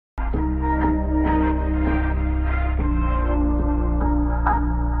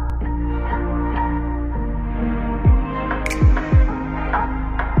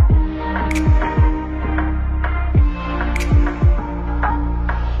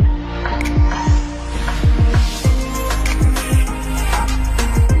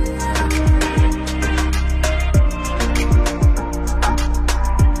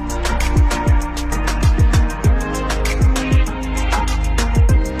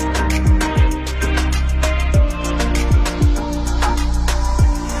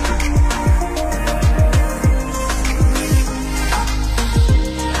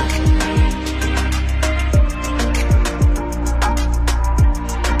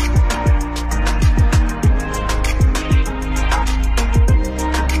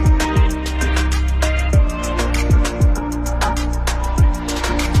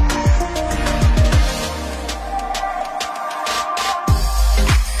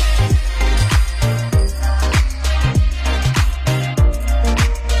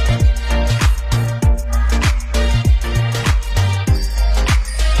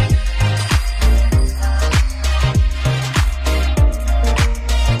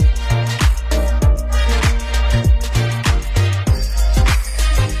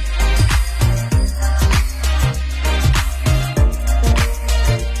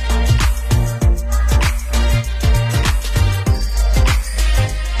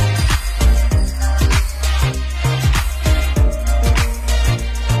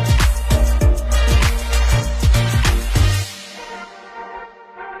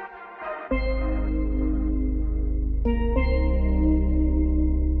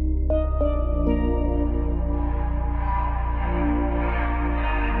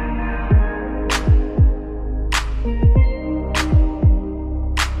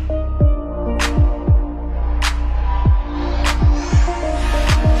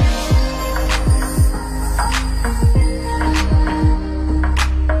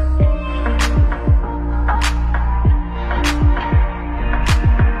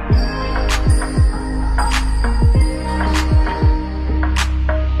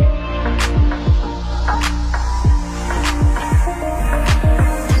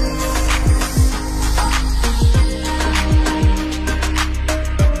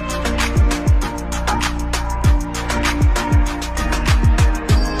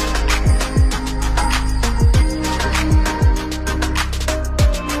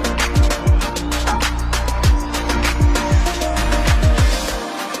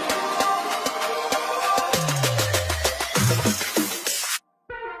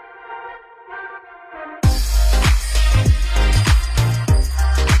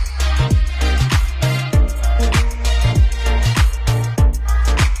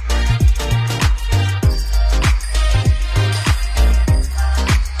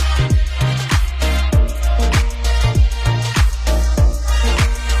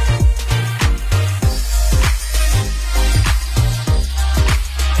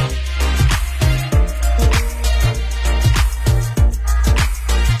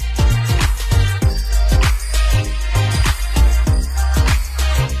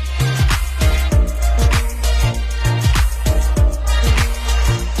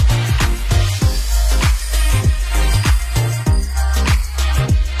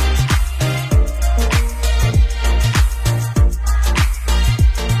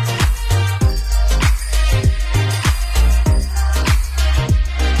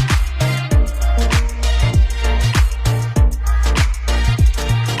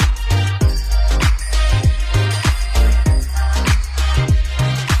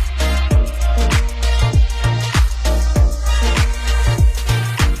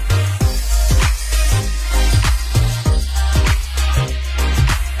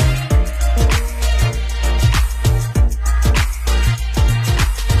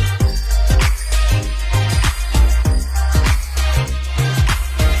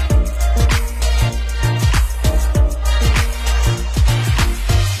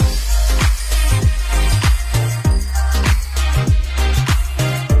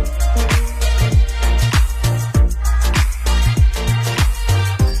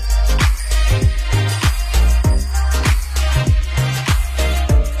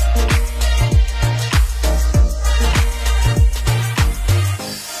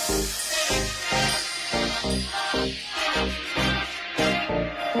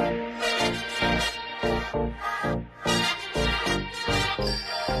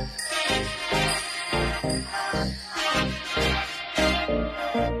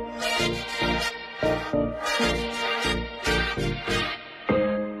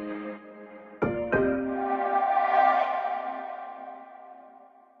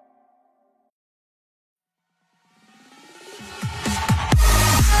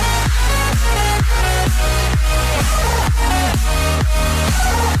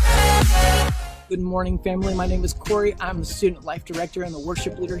Good morning, family. My name is Corey. I'm the student life director and the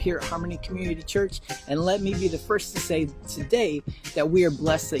worship leader here at Harmony Community Church. And let me be the first to say today that we are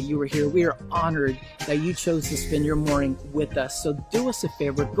blessed that you are here. We are honored that you chose to spend your morning with us. So do us a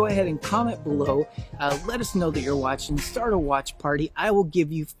favor. Go ahead and comment below. Let us know that you're watching. Start a watch party. I will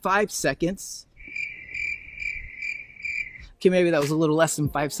give you 5 seconds. Okay, maybe that was a little less than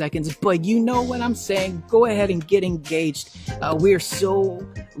 5 seconds, but you know what I'm saying. Go ahead and get engaged. We are so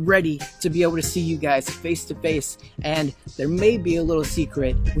ready to be able to see you guys face to face, and there may be a little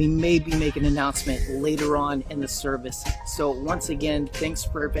secret. We may be making an announcement later on in the service. So once again, thanks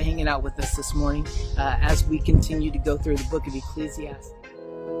for hanging out with us this morning as we continue to go through the book of Ecclesiastes.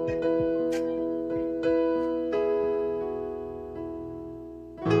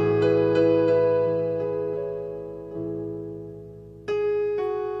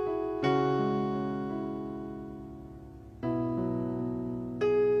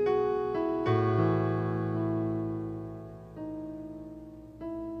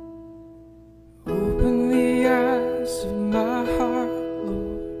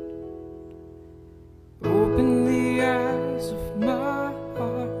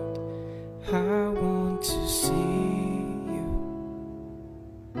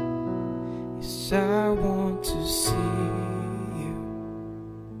 I want to see you.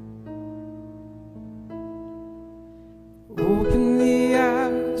 Open the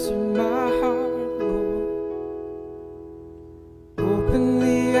eyes of my heart, Lord. Open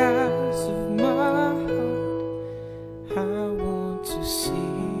the eyes of my heart. I want to see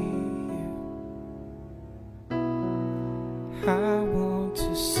you. I want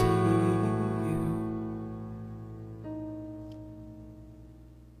to see you.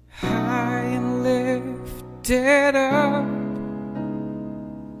 Lifted up,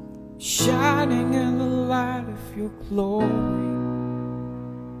 shining in the light of your glory,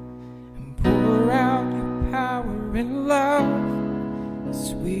 and pour out your power and love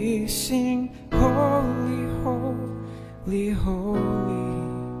as we sing, holy, holy, holy.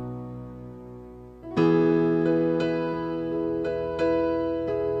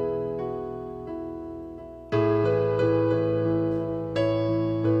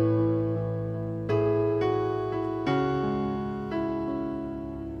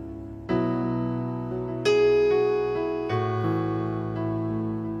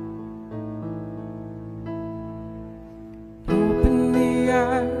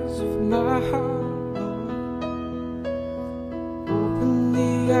 My heart, Lord. Open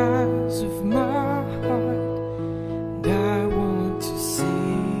the eyes of my heart, and I want to see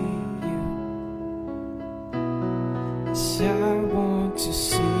you. Yes, I want to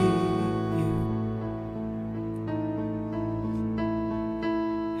see you.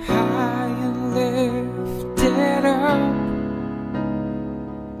 High and lifted up,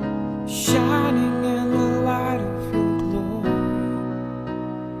 shining in the light of your glory.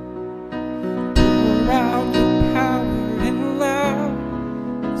 Out your power and love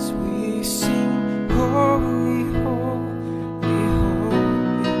as we sing, holy, holy,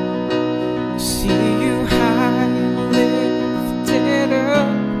 holy. See you high and lifted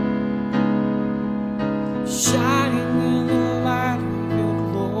up, shining in the light of your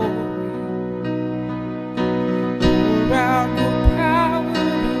glory. Pour out your power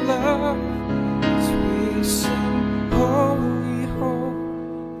and love as we sing, holy,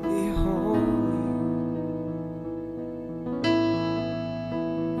 holy, holy.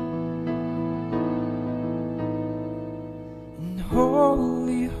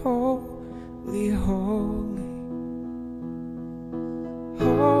 Holy, holy, holy.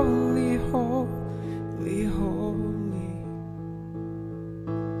 Holy, holy, holy.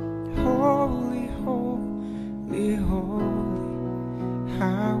 Holy, holy, holy. I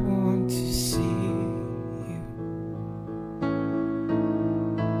want to see you.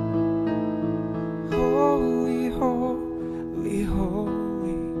 Holy, holy,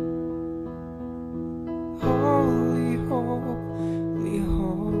 holy. Holy, holy,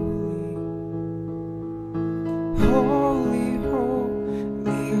 holy. Holy,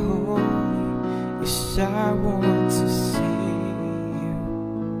 holy, holy. Yes, I want to see you.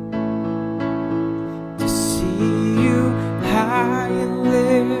 To see you high and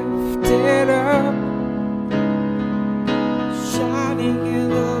lifted up, shining in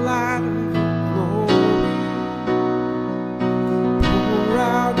the light of your glory. Pour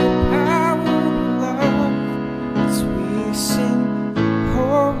out your power and love as we sing,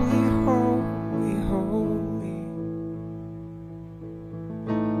 holy, holy, holy.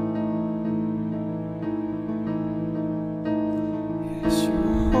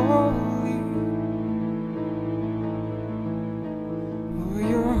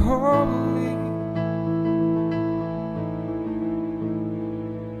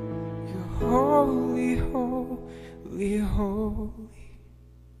 holy, holy, holy.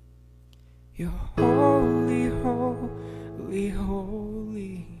 You're holy, holy,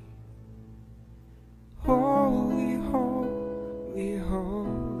 holy. Holy, holy,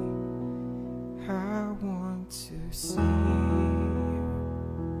 holy. I want to see you.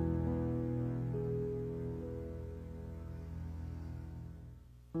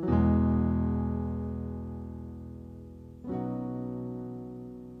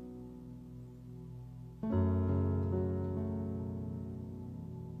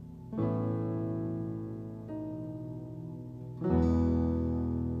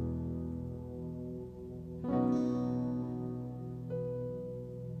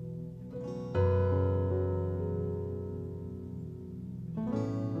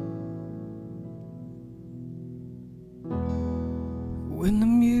 When the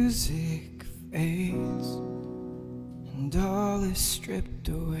music fades and all is stripped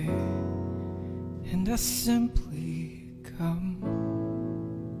away, and I simply come,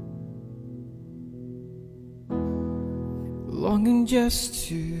 longing just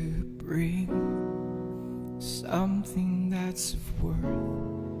to bring something that's of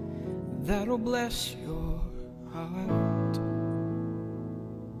worth, that'll bless your heart.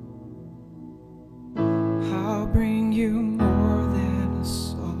 I'll bring you more than a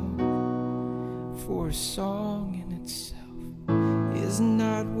song, for a song in itself is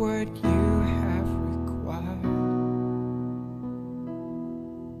not what you have required.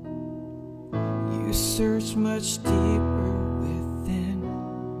 You search much deeper within,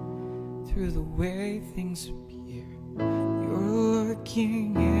 through the way things appear. You're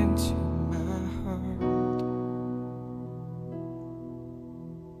looking into my heart,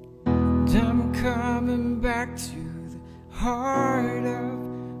 and I'm coming back to the heart of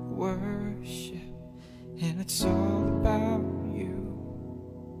worship, and it's all about you.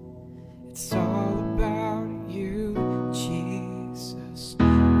 It's all about you, Jesus.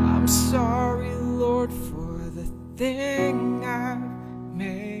 I'm sorry, Lord, for the thing I've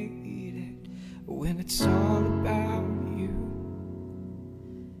made it, when it's all about you.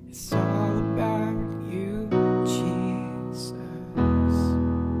 It's all about you, Jesus.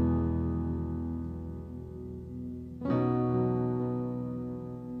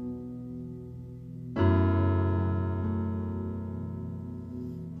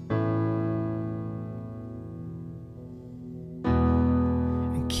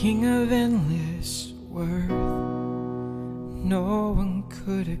 King of endless worth, no one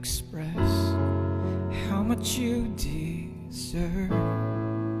could express how much you deserve.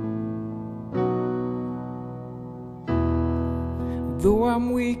 Though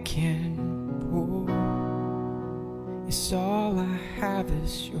I'm weak and poor, yes, all I have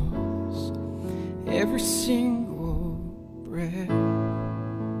is yours, every single breath.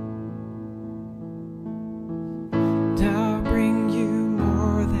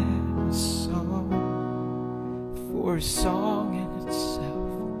 For a song in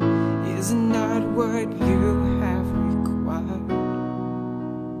itself is not what you have required.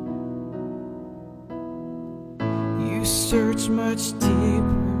 You search much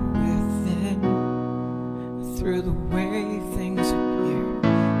deeper within, through the way things appear.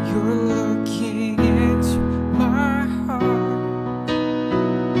 You're looking into my heart,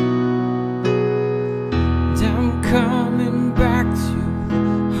 and I'm coming back to the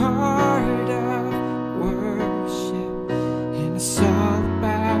heart of worship, and it's all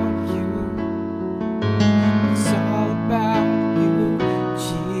about you. It's all about you,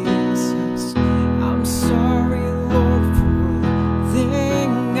 Jesus. I'm sorry, Lord, for the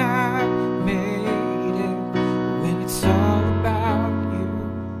thing I made it, when it's all about you.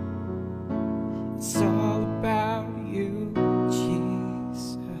 It's all about you,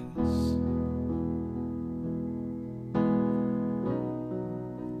 Jesus.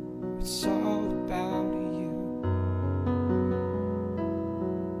 It's all about you.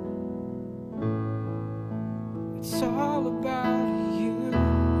 It's all about you.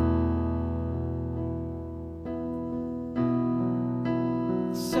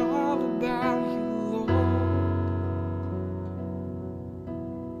 It's all about you, Lord.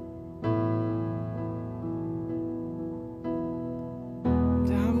 And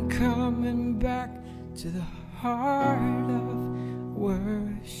I'm coming back to the heart of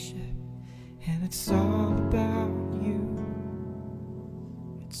worship, and it's all about you.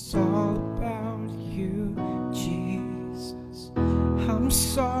 It's all about you, Jesus. I'm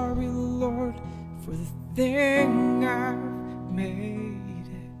sorry, Lord, for the thing I've made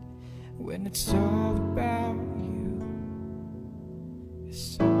it, when it's all about you.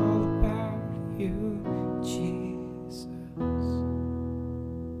 It's all about you, Jesus.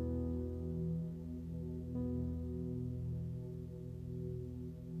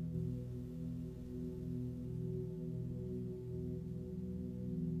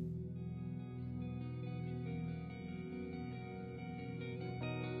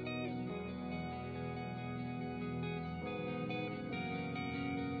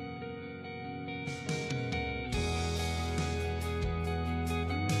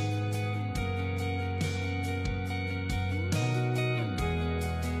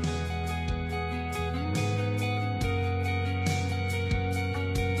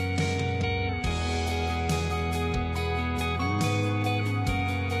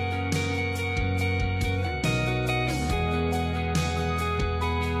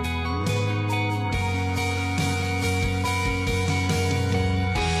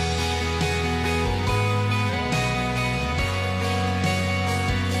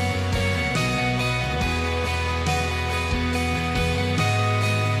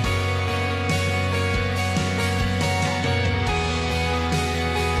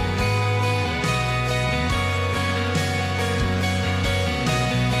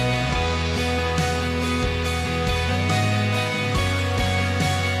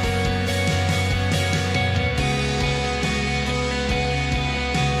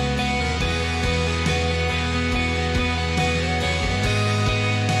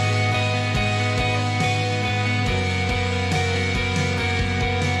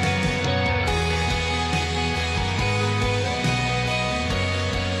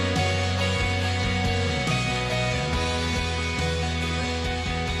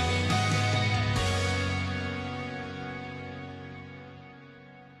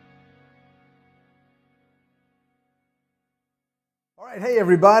 right, hey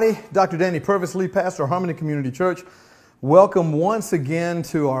everybody, Dr. Danny Purvis, lead pastor of Harmony Community Church. Welcome once again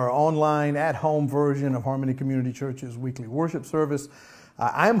to our online at-home version of Harmony Community Church's weekly worship service.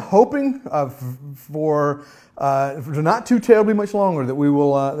 I'm hoping for not too terribly much longer that we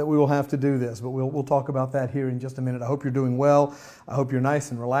will have to do this, but we'll talk about that here in just a minute. I hope you're doing well. I hope you're nice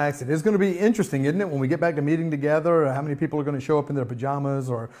and relaxed. It is going to be interesting, isn't it, when we get back to meeting together? How many people are going to show up in their pajamas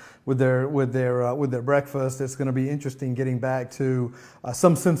or with their breakfast? It's going to be interesting getting back to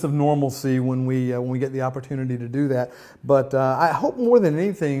some sense of normalcy when we get the opportunity to do that. But I hope more than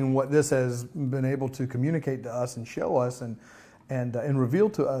anything, what this has been able to communicate to us and show us and reveal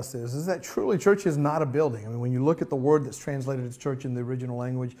to us is that truly church is not a building. I mean, when you look at the word that's translated as church in the original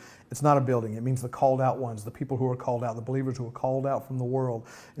language, it's not a building. It means the called out ones, the people who are called out, the believers who are called out from the world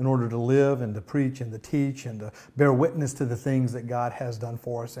in order to live and to preach and to teach and to bear witness to the things that God has done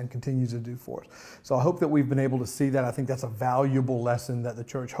for us and continues to do for us. So I hope that we've been able to see that. I think that's a valuable lesson that the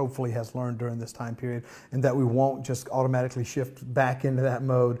church hopefully has learned during this time period, and that we won't just automatically shift back into that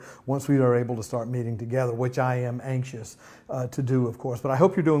mode once we are able to start meeting together, which I am anxious to do, of course. But I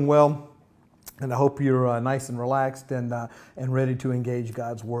hope you're doing well, and I hope you're nice and relaxed and ready to engage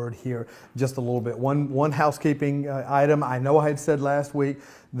God's Word here just a little bit. One housekeeping item. I know I had said last week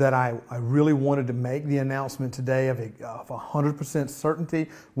that I really wanted to make the announcement today of 100% certainty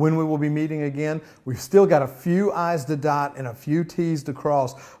when we will be meeting again. We've still got a few I's to dot and a few T's to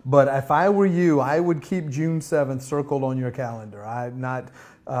cross, but if I were you, I would keep June 7th circled on your calendar.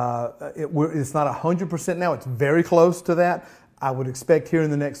 It's not 100% now. It's very close to that. I would expect here in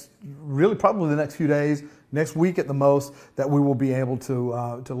the next, really probably the next few days, next week at the most, that we will be able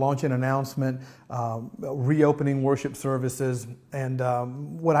to launch an announcement, reopening worship services. And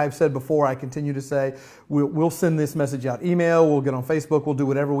what I've said before, I continue to say, we'll send this message out email, we'll get on Facebook, we'll do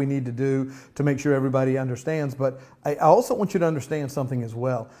whatever we need to do to make sure everybody understands. But I also want you to understand something as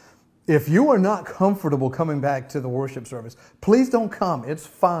well. If you are not comfortable coming back to the worship service, please don't come. It's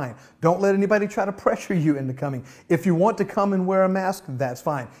fine. Don't let anybody try to pressure you into coming. If you want to come and wear a mask, that's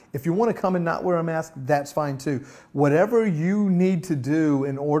fine. If you want to come and not wear a mask, that's fine too. Whatever you need to do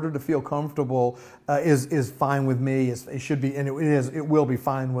in order to feel comfortable is fine with me. It should be, and it will be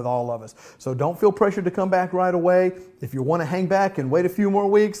fine with all of us. So don't feel pressured to come back right away. If you want to hang back and wait a few more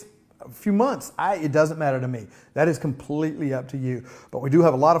weeks, a few months, it doesn't matter to me. That is completely up to you. But we do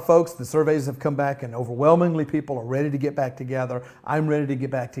have a lot of folks. The surveys have come back, and overwhelmingly people are ready to get back together. I'm ready to get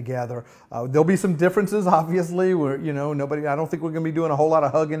back together. There'll be some differences, obviously. I don't think we're going to be doing a whole lot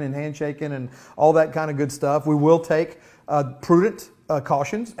of hugging and handshaking and all that kind of good stuff. We will take prudent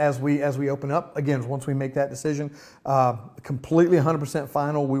cautions as we open up. Again, once we make that decision, completely 100%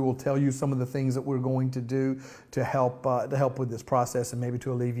 final, we will tell you some of the things that we're going to do to help with this process and maybe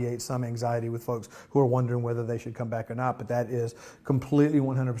to alleviate some anxiety with folks who are wondering whether they should come back or not. But that is completely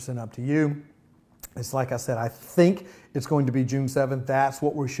 100% up to you. It's like I said, I think it's going to be June 7th. That's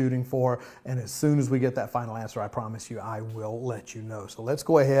what we're shooting for. And as soon as we get that final answer, I promise you, I will let you know. So let's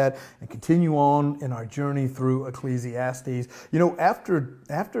go ahead and continue on in our journey through Ecclesiastes. You know,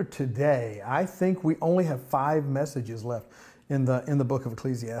 after today, I think we only have 5 messages left in the book of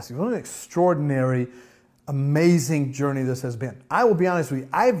Ecclesiastes. What an extraordinary, amazing journey this has been. I will be honest with you,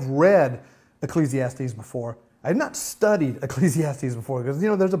 I've read Ecclesiastes before. I had not studied Ecclesiastes before because,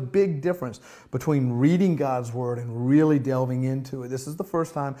 there's a big difference between reading God's Word and really delving into it. This is the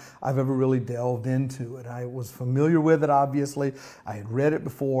first time I've ever really delved into it. I was familiar with it, obviously. I had read it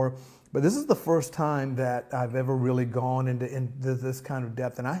before, but this is the first time that I've ever really gone into this kind of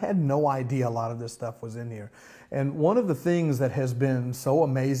depth, and I had no idea a lot of this stuff was in here. And one of the things that has been so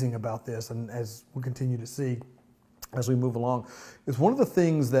amazing about this, and as we continue to see as we move along, is one of the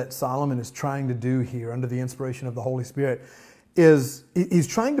things that Solomon is trying to do here under the inspiration of the Holy Spirit is he's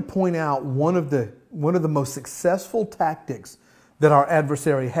trying to point out one of the most successful tactics that our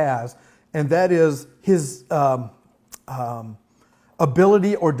adversary has, and that is his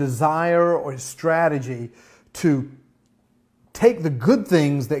ability or desire or his strategy to take the good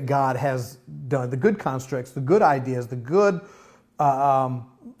things that God has done, the good constructs, the good ideas, the good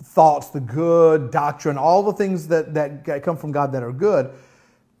thoughts, the good doctrine, all the things that come from God that are good.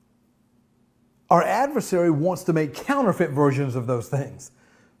 Our adversary wants to make counterfeit versions of those things.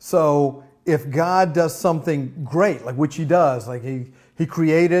 So if God does something great, like which he does, like he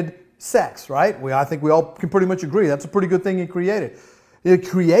created sex, right? I think we all can pretty much agree that's a pretty good thing he created. He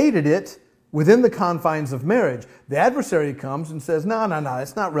created it within the confines of marriage. The adversary comes and says, no,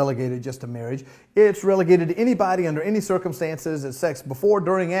 it's not relegated just to marriage. It's relegated to anybody under any circumstances. It's sex before,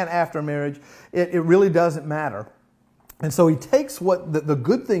 during, and after marriage. It really doesn't matter. And so he takes what the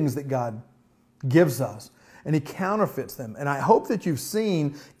good things that God gives us, and he counterfeits them. And I hope that you've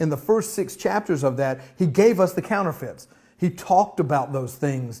seen in the first 6 chapters of that, he gave us the counterfeits. He talked about those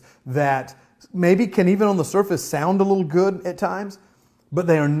things that maybe can even on the surface sound a little good at times, but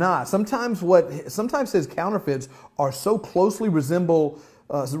they are not. Sometimes his counterfeits are so closely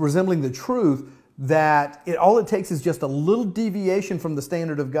resembling the truth that all it takes is just a little deviation from the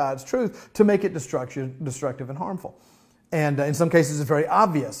standard of God's truth to make it destructive and harmful. And in some cases, it's very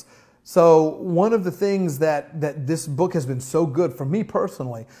obvious. So one of the things that this book has been so good for me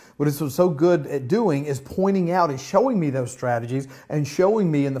personally, what it's so good at doing is pointing out and showing me those strategies and showing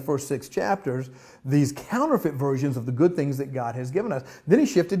me in the first 6 chapters these counterfeit versions of the good things that God has given us. Then he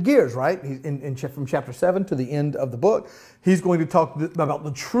shifted gears, right? From chapter 7 to the end of the book, he's going to talk about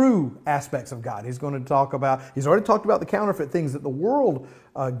the true aspects of God. He's already talked about the counterfeit things that the world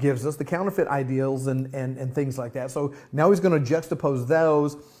gives us, the counterfeit ideals and things like that. So now he's going to juxtapose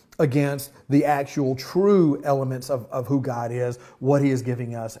those against the actual true elements of who God is, what he is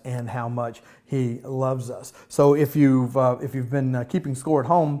giving us, and how much he loves us. So if you've been keeping score at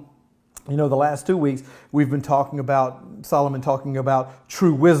home, you know, the last 2 weeks we've been Solomon talking about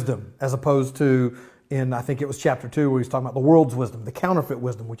true wisdom, as opposed to I think it was chapter 2 where he's talking about the world's wisdom, the counterfeit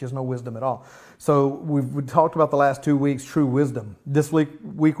wisdom, which is no wisdom at all. So we've talked about the last 2 weeks true wisdom. This week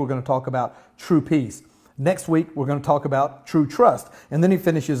we're going to talk about true peace. Next week, we're going to talk about true trust. And then he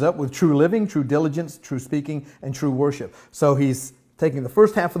finishes up with true living, true diligence, true speaking, and true worship. So he's taking the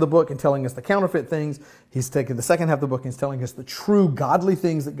first half of the book and telling us the counterfeit things. He's taking the second half of the book and he's telling us the true godly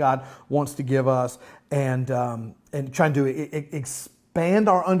things that God wants to give us, and trying to expand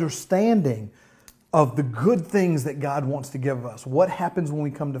our understanding of the good things that God wants to give us. What happens when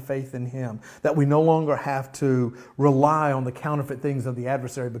we come to faith in him? That we no longer have to rely on the counterfeit things of the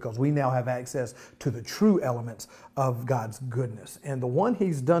adversary, because we now have access to the true elements of God's goodness. And the one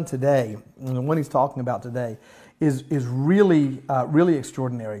he's done today, and the one he's talking about today, is really, really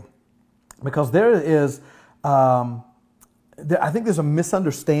extraordinary. Because there is, I think there's a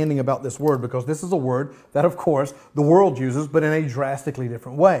misunderstanding about this word, because this is a word that, of course, the world uses, but in a drastically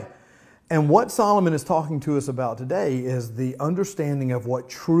different way. And what Solomon is talking to us about today is the understanding of what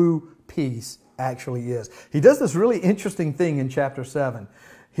true peace actually is. He does this really interesting thing in chapter 7.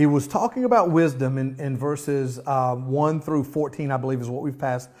 He was talking about wisdom in verses 1 through 14, I believe is what we've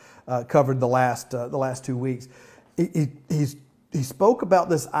covered the last 2 weeks. He spoke about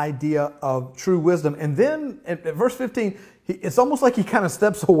this idea of true wisdom. And then at verse 15, it's almost like he kind of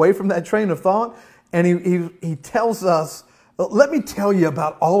steps away from that train of thought, and he tells us, let me tell you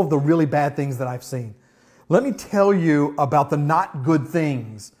about all of the really bad things that I've seen. Let me tell you about the not good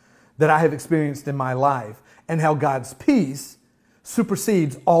things that I have experienced in my life, and how God's peace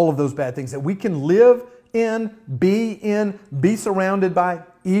supersedes all of those bad things that we can live in, be surrounded by,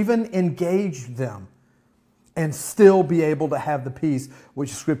 even engage them, and still be able to have the peace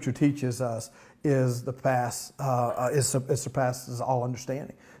which Scripture teaches us surpasses all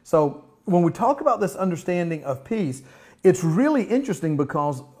understanding. So when we talk about this understanding of peace, it's really interesting,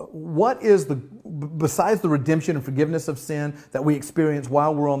 because what is besides the redemption and forgiveness of sin that we experience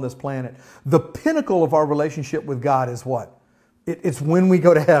while we're on this planet, the pinnacle of our relationship with God is what? It's when we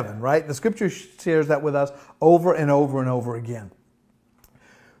go to heaven, right? The Scripture shares that with us over and over and over again.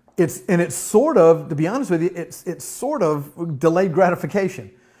 It's sort of, to be honest with you, it's sort of delayed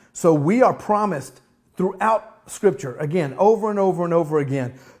gratification. So we are promised throughout Scripture, again, over and over and over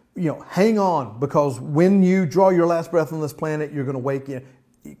again, hang on, because when you draw your last breath on this planet, you're going to wake in.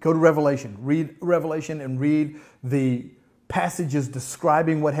 Go to Revelation. Read Revelation and read the passages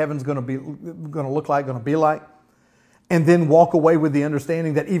describing what heaven's going to look like, going to be like. And then walk away with the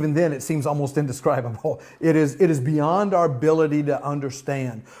understanding that even then it seems almost indescribable. It is beyond our ability to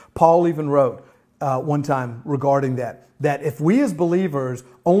understand. Paul even wrote one time regarding that if we as believers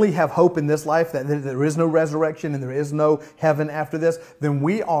only have hope in this life, that there is no resurrection and there is no heaven after this, then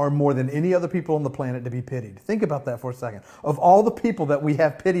we are more than any other people on the planet to be pitied. Think about that for a second. Of all the people that we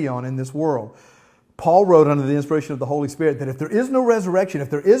have pity on in this world, Paul wrote under the inspiration of the Holy Spirit that if there is no resurrection, if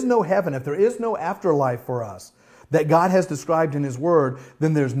there is no heaven, if there is no afterlife for us that God has described in His Word,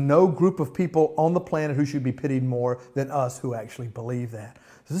 then there's no group of people on the planet who should be pitied more than us who actually believe that.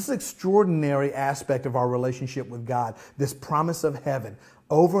 So this is an extraordinary aspect of our relationship with God, this promise of heaven.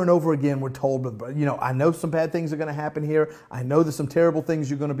 Over and over again, we're told, I know some bad things are going to happen here. I know there's some terrible things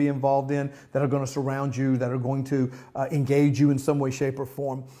you're going to be involved in that are going to surround you, that are going to engage you in some way, shape, or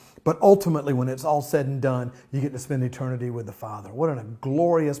form. But ultimately, when it's all said and done, you get to spend eternity with the Father. What a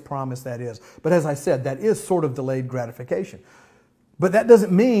glorious promise that is. But as I said, that is sort of delayed gratification. But that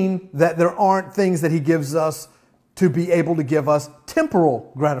doesn't mean that there aren't things that He gives us to be able to give us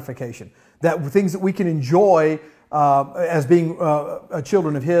temporal gratification, that things that we can enjoy as being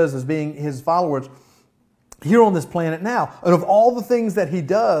children of His, as being His followers here on this planet now. And of all the things that He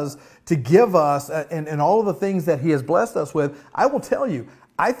does to give us and all of the things that He has blessed us with, I will tell you,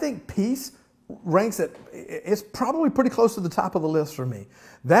 I think peace ranks it's probably pretty close to the top of the list for me.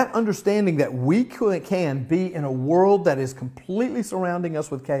 That understanding that we can be in a world that is completely surrounding us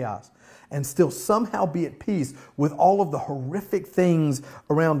with chaos and still somehow be at peace with all of the horrific things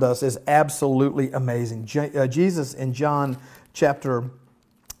around us is absolutely amazing. Jesus in John chapter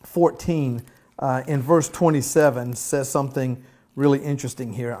 14 in verse 27 says something really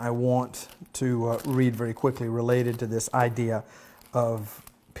interesting here I want to read very quickly related to this idea of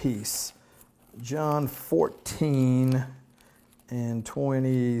peace. John 14 and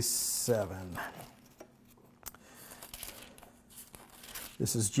 27.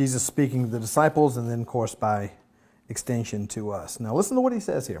 This is Jesus speaking to the disciples and then, of course, by extension to us. Now listen to what He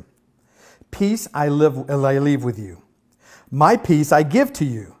says here. Peace I leave with you. My peace I give to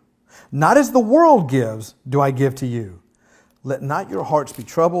you. Not as the world gives do I give to you. Let not your hearts be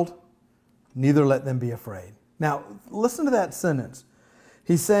troubled, neither let them be afraid. Now listen to that sentence.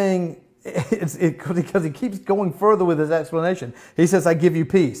 He's saying, because he keeps going further with his explanation. He says, I give you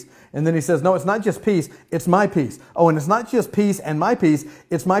peace. And then he says, no, it's not just peace, it's my peace. Oh, and it's not just peace and my peace,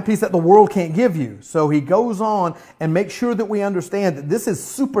 it's my peace that the world can't give you. So he goes on and makes sure that we understand that this is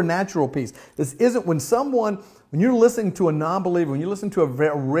supernatural peace. This isn't when you're listening to a non-believer, when you listen to a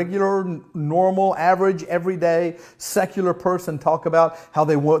regular, normal, average, everyday, secular person talk about how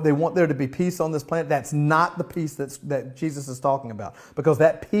they want there to be peace on this planet, that's not the peace that Jesus is talking about. Because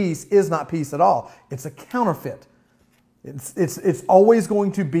that peace is not peace at all. It's a counterfeit. It's always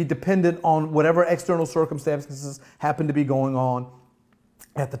going to be dependent on whatever external circumstances happen to be going on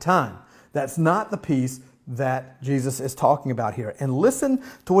at the time. That's not the peace that Jesus is talking about here. And listen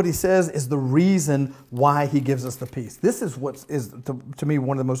to what He says is the reason why He gives us the peace. This is what is, to me,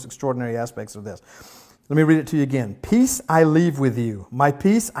 one of the most extraordinary aspects of this. Let me read it to you again. Peace I leave with you. My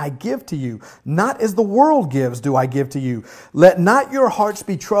peace I give to you. Not as the world gives do I give to you. Let not your hearts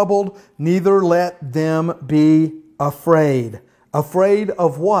be troubled, neither let them be afraid. Afraid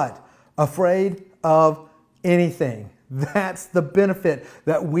of what? Afraid of anything. That's the benefit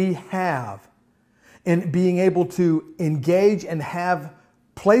that we have in being able to engage and have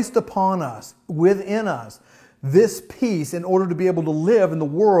placed upon us, within us, this peace in order to be able to live in the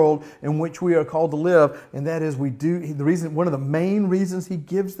world in which we are called to live. And that is one of the main reasons He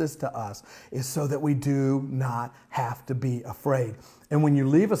gives this to us is so that we do not have to be afraid. And when you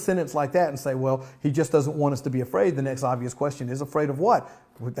leave a sentence like that and say, well, He just doesn't want us to be afraid, the next obvious question is, afraid of what?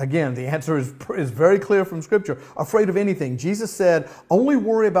 Again, the answer is very clear from Scripture. Afraid of anything. Jesus said, only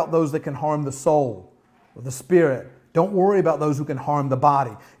worry about those that can harm the soul or the spirit. Don't worry about those who can harm the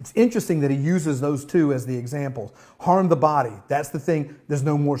body. It's interesting that He uses those two as the examples. Harm the body. That's the thing. There's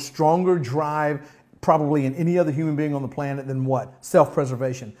no more stronger drive probably in any other human being on the planet than what?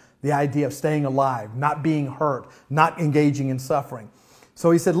 Self-preservation. The idea of staying alive, not being hurt, not engaging in suffering.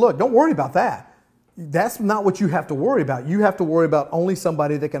 So He said, look, don't worry about that. That's not what you have to worry about. You have to worry about only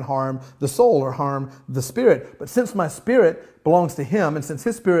somebody that can harm the soul or harm the spirit. But since my spirit belongs to Him, and since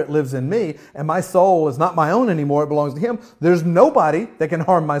His Spirit lives in me, and my soul is not my own anymore, it belongs to Him, there's nobody that can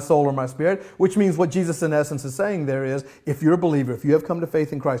harm my soul or my spirit, which means what Jesus in essence is saying there is, if you're a believer, if you have come to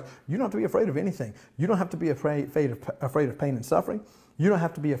faith in Christ, you don't have to be afraid of anything. You don't have to be afraid of pain and suffering. You don't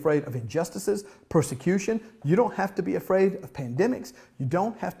have to be afraid of injustices, persecution. You don't have to be afraid of pandemics. You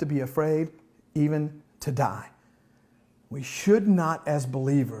don't have to be afraid even to die. We should not, as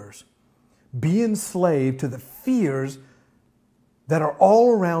believers, be enslaved to the fears that are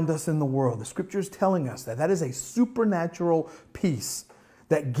all around us in the world. The Scripture is telling us that is a supernatural peace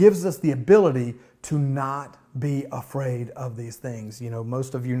that gives us the ability to not be afraid of these things. You know,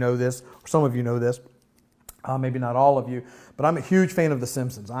 most of you know this, or some of you know this, maybe not all of you, but I'm a huge fan of The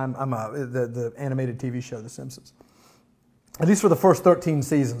Simpsons. The animated TV show, The Simpsons. At least for the first 13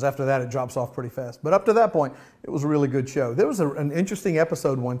 seasons. After that, it drops off pretty fast. But up to that point, it was a really good show. There was an interesting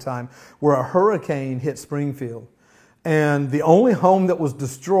episode one time where a hurricane hit Springfield. And the only home that was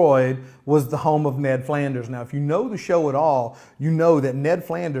destroyed was the home of Ned Flanders. Now, if you know the show at all, you know that Ned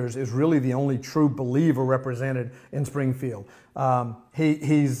Flanders is really the only true believer represented in Springfield. Of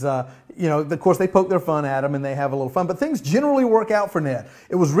course, they poke their fun at him and they have a little fun, but things generally work out for Ned.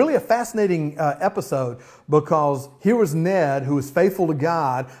 It was really a fascinating episode because here was Ned, who is faithful to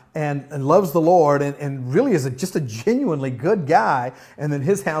God and loves the Lord and really is just a genuinely good guy, and then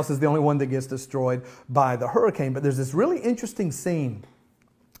his house is the only one that gets destroyed by the hurricane. But there's this really interesting scene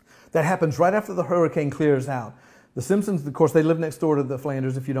that happens right after the hurricane clears out. The Simpsons, of course, they live next door to the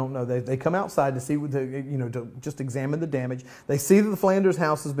Flanders, if you don't know. They come outside to see, to just examine the damage. They see that the Flanders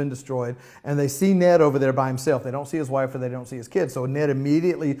house has been destroyed, and they see Ned over there by himself. They don't see his wife or they don't see his kids. So Ned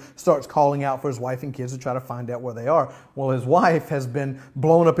immediately starts calling out for his wife and kids to try to find out where they are. Well, his wife has been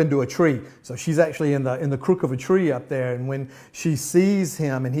blown up into a tree. So she's actually in the crook of a tree up there. And when she sees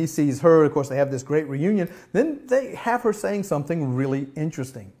him and he sees her, of course, they have this great reunion. Then they have her saying something really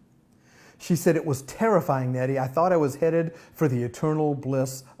interesting. She said, "It was terrifying, Nettie. I thought I was headed for the eternal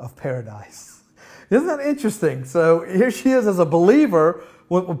bliss of paradise." Isn't that interesting? So here she is as a believer.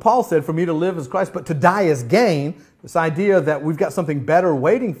 What Paul said, for me to live as Christ, but to die is gain. This idea that we've got something better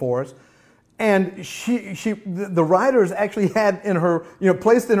waiting for us. And the writers actually had in her,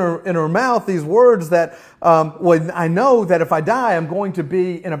 placed in her mouth these words that, I know that if I die, I'm going to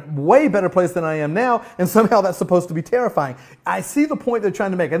be in a way better place than I am now, and somehow that's supposed to be terrifying. I see the point they're trying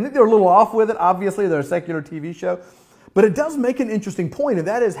to make. I think they're a little off with it. Obviously, they're a secular TV show. But it does make an interesting point, and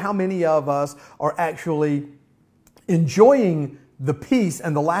that is how many of us are actually enjoying the peace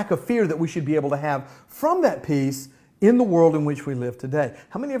and the lack of fear that we should be able to have from that peace in the world in which we live today.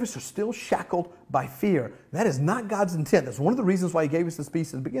 How many of us are still shackled by fear? That is not God's intent. That's one of the reasons why He gave us this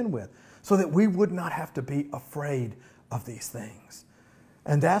peace to begin with, so that we would not have to be afraid of these things.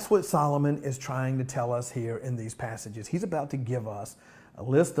 And that's what Solomon is trying to tell us here in these passages. He's about to give us a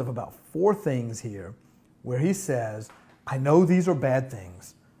list of about 4 things here where he says, I know these are bad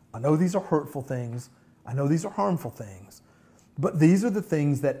things. I know these are hurtful things. I know these are harmful things. But these are the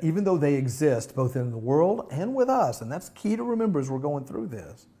things that, even though they exist both in the world and with us, and that's key to remember as we're going through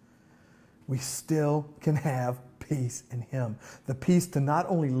this, we still can have peace in Him. The peace to not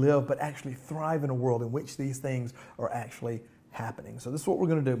only live, but actually thrive in a world in which these things are actually happening. So this is what we're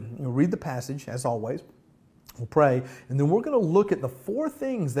going to do. We'll read the passage, as always. We'll pray, and then we're going to look at the 4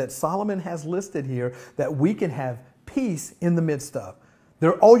 things that Solomon has listed here that we can have peace in the midst of.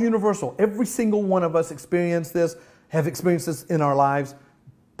 They're all universal. Every single one of us have experienced this in our lives,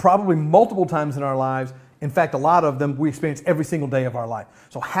 probably multiple times in our lives. In fact, a lot of them we experience every single day of our life.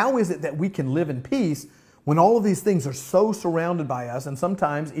 So how is it that we can live in peace when all of these things are so surrounded by us and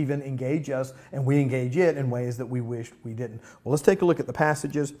sometimes even engage us and we engage it in ways that we wished we didn't? Well, let's take a look at the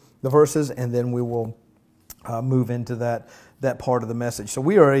passages, the verses, and then we will move into that part of the message. So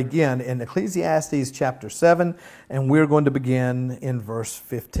we are again in Ecclesiastes chapter 7, and we're going to begin in verse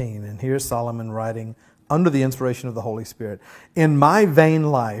 15. And here's Solomon writing under the inspiration of the Holy Spirit. In my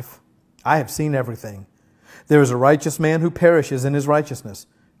vain life, I have seen everything. There is a righteous man who perishes in his righteousness,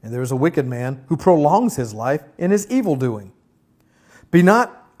 and there is a wicked man who prolongs his life in his evil doing. Be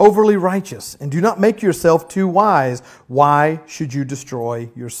not overly righteous, and do not make yourself too wise. Why should you destroy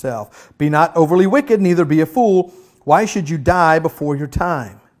yourself? Be not overly wicked, neither be a fool. Why should you die before your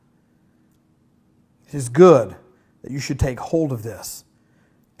time? It is good that you should take hold of this,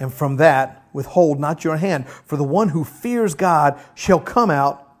 and from that withhold not your hand. For the one who fears God shall come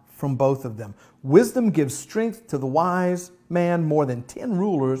out from both of them. Wisdom gives strength to the wise man more than 10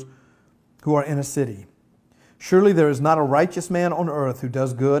 rulers who are in a city. Surely there is not a righteous man on earth who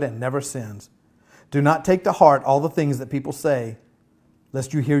does good and never sins. Do not take to heart all the things that people say,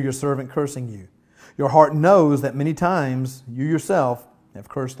 lest you hear your servant cursing you. Your heart knows that many times you yourself have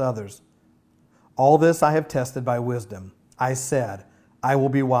cursed others. All this I have tested by wisdom. I said, I will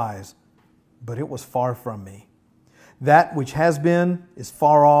be wise, but it was far from me. That which has been is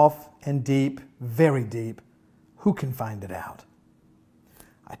far off and deep, very deep. Who can find it out?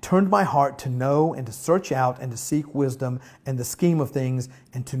 I turned my heart to know and to search out and to seek wisdom and the scheme of things,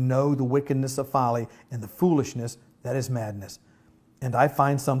 and to know the wickedness of folly and the foolishness that is madness. And I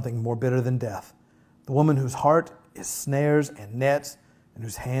find something more bitter than death, the woman whose heart is snares and nets, and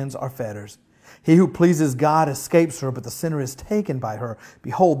whose hands are fetters. He who pleases God escapes her, but the sinner is taken by her.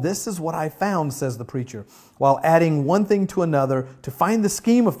 Behold, this is what I found, says the preacher, while adding one thing to another, to find the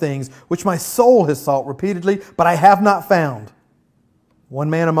scheme of things which my soul has sought repeatedly, but I have not found. One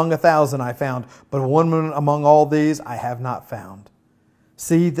man among 1,000 I found, but one woman among all these I have not found.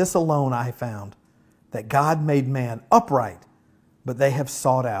 See, this alone I found, that God made man upright, but they have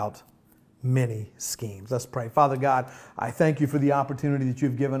sought out many schemes. Let's pray. Father God, I thank you for the opportunity that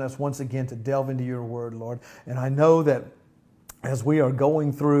you've given us once again to delve into your word, Lord. And I know that as we are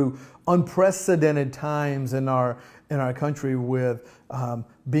going through unprecedented times in our country with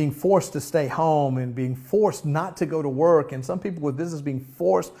being forced to stay home and being forced not to go to work, and some people with business being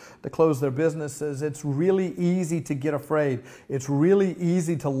forced to close their businesses, it's really easy to get afraid. It's really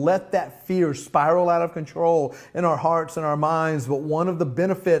easy to let that fear spiral out of control in our hearts and our minds. But one of the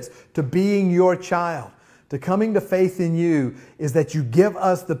benefits to being your child, to coming to faith in you is that you give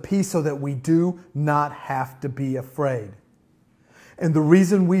us the peace so that we do not have to be afraid. And the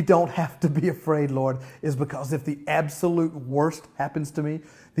reason we don't have to be afraid, Lord, is because if the absolute worst happens to me,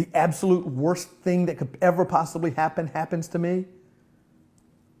 the absolute worst thing that could ever possibly happen happens to me,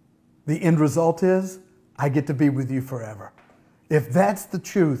 the end result is I get to be with you forever. If that's the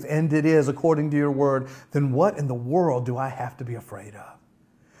truth, and it is according to your word, then what in the world do I have to be afraid of?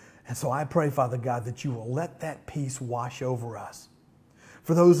 And so I pray, Father God, that you will let that peace wash over us.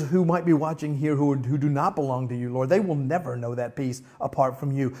 For those who might be watching here who do not belong to you, Lord, they will never know that peace apart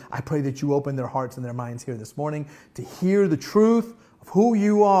from you. I pray that you open their hearts and their minds here this morning to hear the truth of who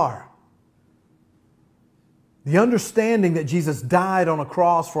you are. The understanding that Jesus died on a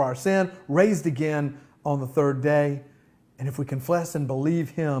cross for our sin, raised again on the third day. And if we confess and believe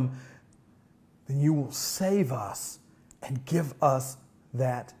him, then you will save us and give us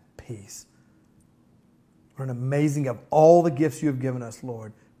that peace. We're an amazing of all the gifts you have given us,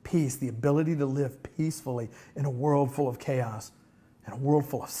 Lord. Peace, the ability to live peacefully in a world full of chaos, in a world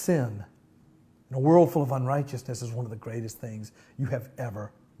full of sin, in a world full of unrighteousness is one of the greatest things you have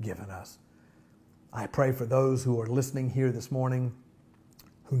ever given us. I pray for those who are listening here this morning,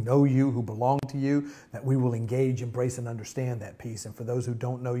 who know you, who belong to you, that we will engage, embrace, and understand that peace. And for those who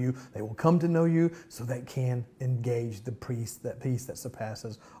don't know you, they will come to know you so they can engage that peace that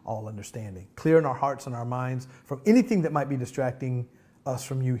surpasses all understanding. Clear in our hearts and our minds from anything that might be distracting us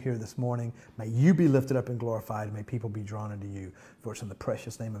from you here this morning. May you be lifted up and glorified, and may people be drawn into you. For it's in the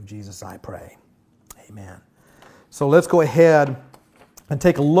precious name of Jesus I pray. Amen. So let's go ahead and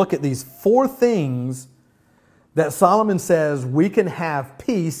take a look at these 4 things that Solomon says we can have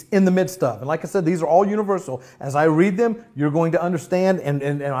peace in the midst of. And like I said, these are all universal. As I read them, you're going to understand,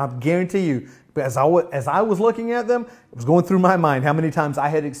 and I guarantee you, as I was looking at them, it was going through my mind how many times I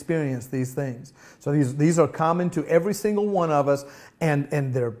had experienced these things. So these are common to every single one of us, and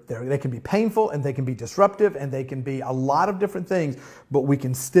they can be painful, and they can be disruptive, and they can be a lot of different things, but we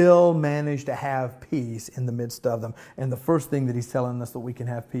can still manage to have peace in the midst of them. And the first thing that he's telling us that we can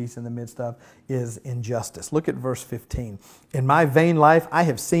have peace in the midst of is injustice. Look at verse 15. In my vain life I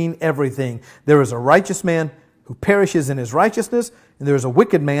have seen everything. There is a righteous man who perishes in his righteousness, and there is a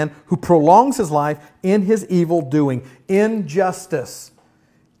wicked man who prolongs his life in his evil doing. Injustice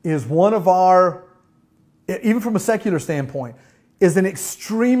is one of our, even from a secular standpoint, is an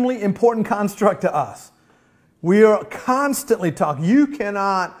extremely important construct to us. We are constantly talking. You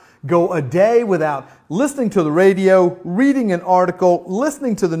cannot go a day without listening to the radio, reading an article,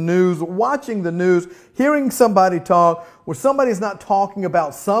 listening to the news, watching the news, hearing somebody talk, where somebody's not talking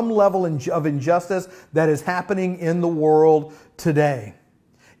about some level of injustice that is happening in the world today.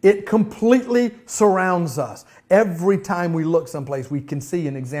 It completely surrounds us. Every time we look someplace, we can see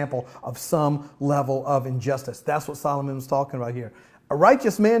an example of some level of injustice. That's what Solomon was talking about here. A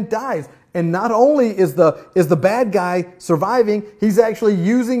righteous man dies, and not only is the bad guy surviving, he's actually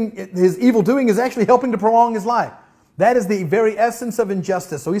using his evil doing is actually helping to prolong his life. That is the very essence of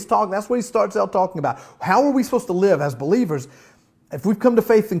injustice. So that's what he starts out talking about. How are we supposed to live as believers? If we've come to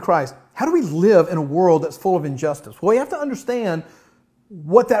faith in Christ, how do we live in a world that's full of injustice? Well, you have to understand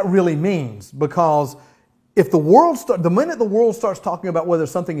what that really means, because if the minute the world starts talking about whether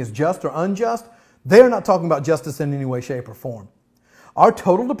something is just or unjust, they're not talking about justice in any way, shape, or form. Our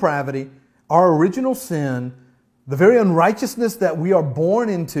total depravity, our original sin, the very unrighteousness that we are born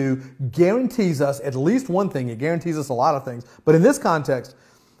into guarantees us at least one thing. It guarantees us a lot of things, but in this context,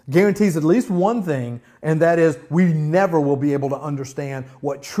 guarantees at least one thing, and that is we never will be able to understand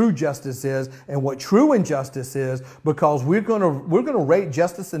what true justice is and what true injustice is, because we're going to rate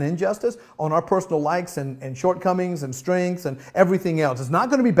justice and injustice on our personal likes and shortcomings and strengths and everything else. It's not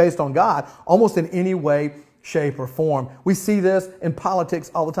going to be based on God almost in any way, shape, or form. We see this in politics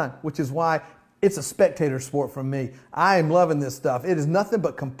all the time, which is why it's a spectator sport from me. I am loving this stuff. It is nothing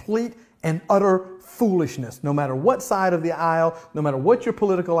but complete and utter foolishness. No matter what side of the aisle, no matter what your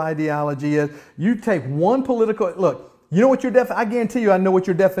political ideology is, you take one political, look, you know what your I guarantee you I know what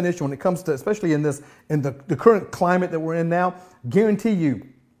your definition when it comes to, especially in the current climate that we're in now, guarantee you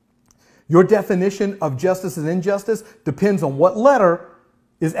your definition of justice and injustice depends on what letter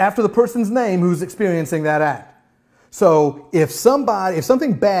is after the person's name who's experiencing that act. So if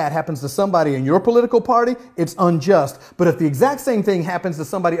something bad happens to somebody in your political party, it's unjust. But if the exact same thing happens to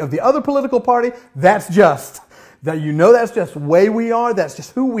somebody of the other political party, that's just. That's just the way we are. That's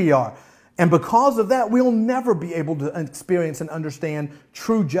just who we are. And because of that, we'll never be able to experience and understand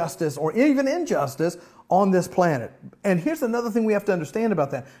true justice or even injustice on this planet. And here's another thing we have to understand about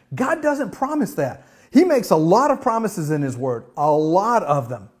that. God doesn't promise that. He makes a lot of promises in His Word, a lot of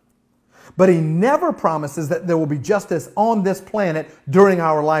them. But he never promises that there will be justice on this planet during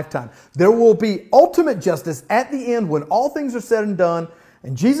our lifetime. There will be ultimate justice at the end when all things are said and done,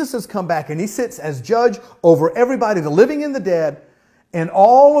 and Jesus has come back and he sits as judge over everybody, the living and the dead, and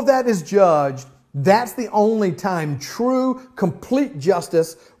all of that is judged. That's the only time true, complete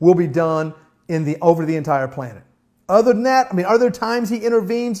justice will be done over the entire planet. Other than that, are there times he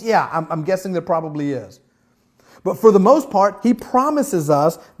intervenes? Yeah, I'm guessing there probably is. But for the most part, he promises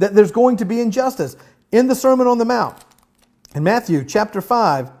us that there's going to be injustice. In the Sermon on the Mount, in Matthew chapter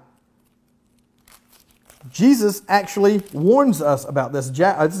 5, Jesus actually warns us about this.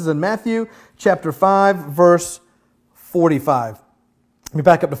 This is in Matthew chapter 5, verse 45. Let me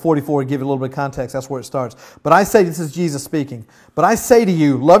back up to 44 and give you a little bit of context. That's where it starts. But I say, this is Jesus speaking, but I say to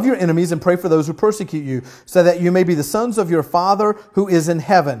you, love your enemies and pray for those who persecute you, so that you may be the sons of your Father who is in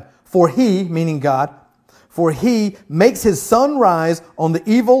heaven. For he, meaning God, for he makes his sun rise on the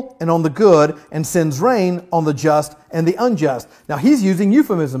evil and on the good, and sends rain on the just and the unjust. Now he's using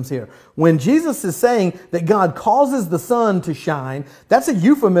euphemisms here. When Jesus is saying that God causes the sun to shine, that's a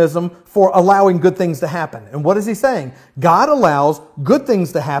euphemism for allowing good things to happen. And what is he saying? God allows good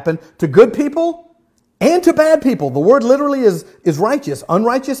things to happen to good people and to bad people. The word literally is righteous,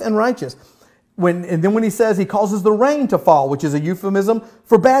 unrighteous, and righteous. And then when he says he causes the rain to fall, which is a euphemism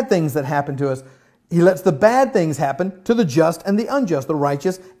for bad things that happen to us, he lets the bad things happen to the just and the unjust, the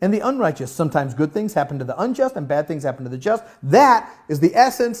righteous and the unrighteous. Sometimes good things happen to the unjust and bad things happen to the just. That is the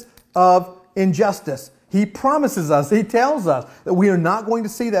essence of injustice. He promises us, he tells us that we are not going to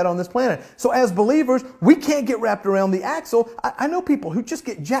see that on this planet. So as believers, we can't get wrapped around the axle. I know people who just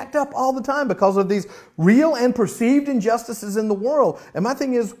get jacked up all the time because of these real and perceived injustices in the world. And my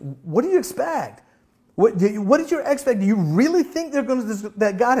thing is, what do you expect? What is your expectation? Do you really think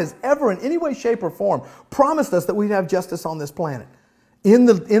that God has ever, in any way, shape, or form, promised us that we'd have justice on this planet in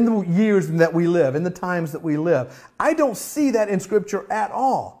the years that we live, in the times that we live? I don't see that in Scripture at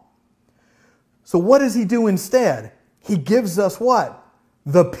all. So what does he do instead? He gives us what?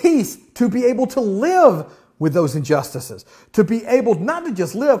 The peace to be able to live with those injustices, to be able not to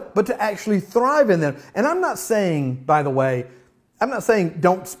just live, but to actually thrive in them. And I'm not saying, by the way,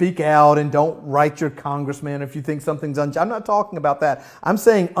 don't speak out and don't write your congressman if you think something's unjust. I'm not talking about that. I'm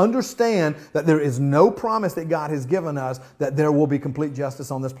saying understand that there is no promise that God has given us that there will be complete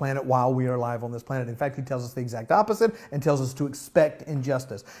justice on this planet while we are alive on this planet. In fact, he tells us the exact opposite and tells us to expect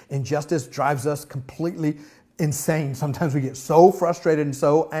injustice. Injustice drives us completely insane. Sometimes we get so frustrated and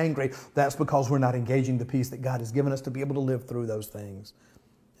so angry. That's because we're not engaging the peace that God has given us to be able to live through those things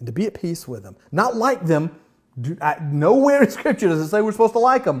and to be at peace with them. Not like them. Nowhere in Scripture does it say we're supposed to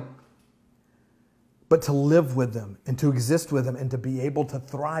like them, but to live with them and to exist with them and to be able to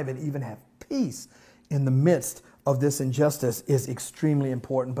thrive and even have peace in the midst of this injustice is extremely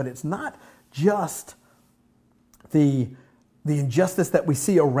important. But it's not just the injustice that we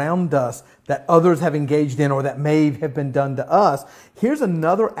see around us that others have engaged in or that may have been done to us. Here's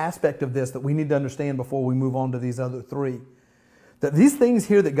another aspect of this that we need to understand before we move on to these other three. That these things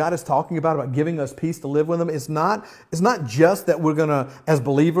here that God is talking about giving us peace to live with them, it's not just that we're going to, as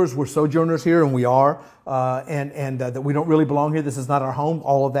believers, we're sojourners here, and we are, and that we don't really belong here. This is not our home.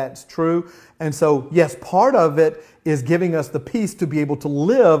 All of that's true. And so, yes, part of it is giving us the peace to be able to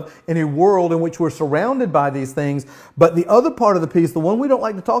live in a world in which we're surrounded by these things. But the other part of the peace, the one we don't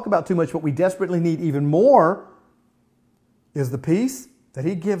like to talk about too much, but we desperately need even more, is the peace that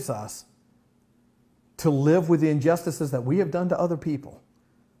he gives us to live with the injustices that we have done to other people.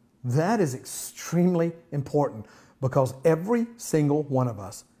 That is extremely important because every single one of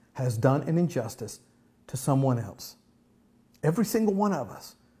us has done an injustice to someone else. Every single one of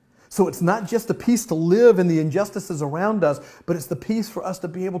us. So it's not just the peace to live in the injustices around us, but it's the peace for us to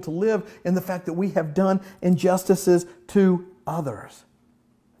be able to live in the fact that we have done injustices to others.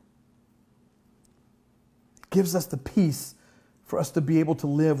 It gives us the peace for us to be able to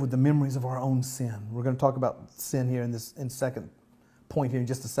live with the memories of our own sin. We're going to talk about sin here in second point here in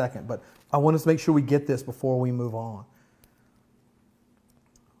just a second, but I want us to make sure we get this before we move on.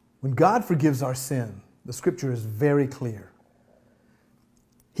 When God forgives our sin, the Scripture is very clear.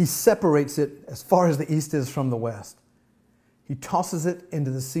 He separates it as far as the east is from the west. He tosses it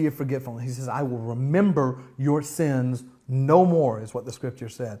into the sea of forgetfulness. He says, I will remember your sins no more, is what the Scripture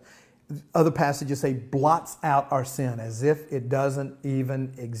said. Other passages say blots out our sin as if it doesn't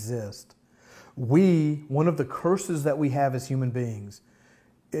even exist. One of the curses that we have as human beings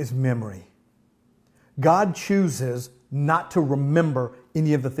is memory. God chooses not to remember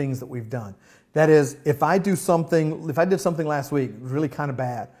any of the things that we've done. That is, if I did something last week, really kind of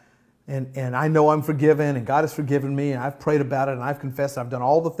bad, And I know I'm forgiven, and God has forgiven me, and I've prayed about it, and I've confessed. I've done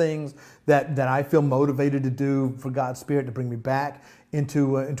all the things that I feel motivated to do for God's Spirit to bring me back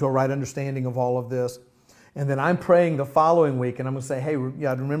into a right understanding of all of this. And then I'm praying the following week, and I'm going to say, hey,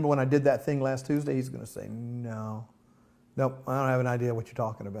 yeah, remember when I did that thing last Tuesday? He's going to say, nope, I don't have an idea what you're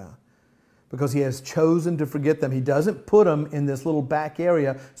talking about. Because he has chosen to forget them. He doesn't put them in this little back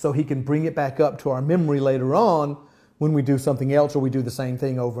area so he can bring it back up to our memory later on when we do something else or we do the same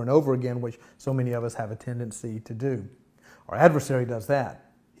thing over and over again, which so many of us have a tendency to do. Our adversary does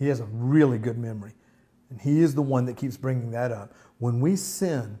that. He has a really good memory, and he is the one that keeps bringing that up. When we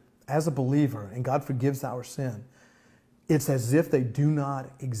sin as a believer and God forgives our sin, it's as if they do not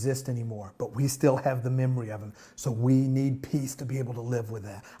exist anymore, but we still have the memory of them. So we need peace to be able to live with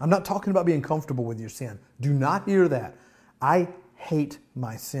that. I'm not talking about being comfortable with your sin. Do not hear that. I hate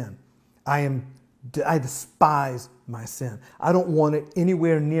my sin. I despise my sin. I don't want it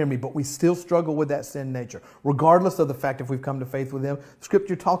anywhere near me, but we still struggle with that sin nature. Regardless of the fact if we've come to faith with Him,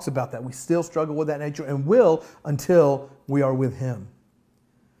 Scripture talks about that. We still struggle with that nature and will until we are with Him.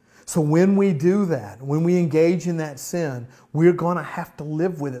 So when we do that, when we engage in that sin, we're going to have to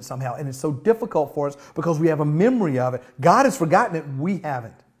live with it somehow. And it's so difficult for us because we have a memory of it. God has forgotten it. We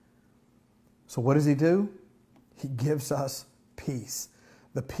haven't. So what does He do? He gives us peace.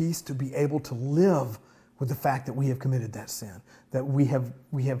 The peace to be able to live with the fact that we have committed that sin, that we have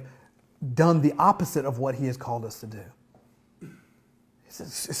done the opposite of what He has called us to do.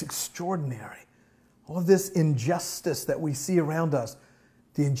 It's extraordinary. All of this injustice that we see around us,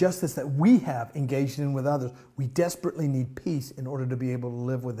 the injustice that we have engaged in with others, we desperately need peace in order to be able to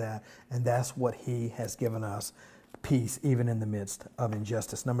live with that. And that's what He has given us, peace even in the midst of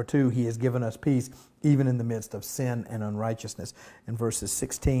injustice. Number two, He has given us peace even in the midst of sin and unrighteousness. In verses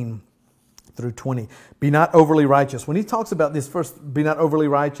 16 through 20, be not overly righteous. When he talks about this first, be not overly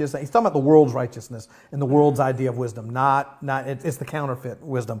righteous, he's talking about the world's righteousness and the world's idea of wisdom. It's the counterfeit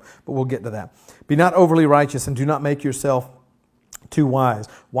wisdom, but we'll get to that. Be not overly righteous, and do not make yourself too wise.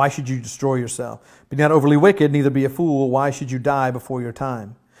 Why should you destroy yourself? Be not overly wicked, neither be a fool. Why should you die before your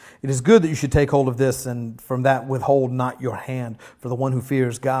time? It is good that you should take hold of this, and from that withhold not your hand. For the one who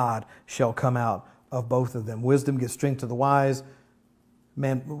fears God shall come out of both of them. Wisdom gives strength to the wise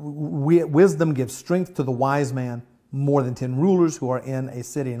man. Wisdom gives strength to the wise man more than 10 rulers who are in a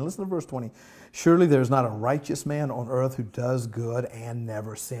city. And listen to verse 20. Surely there is not a righteous man on earth who does good and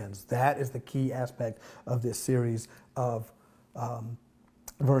never sins. That is the key aspect of this series of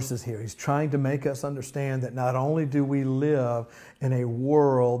verses here. He's trying to make us understand that not only do we live in a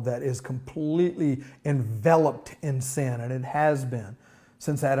world that is completely enveloped in sin, and it has been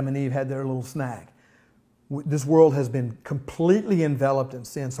since Adam and Eve had their little snack. This world has been completely enveloped in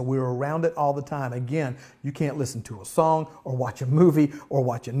sin, so we're around it all the time. Again, you can't listen to a song or watch a movie or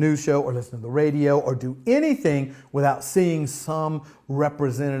watch a news show or listen to the radio or do anything without seeing some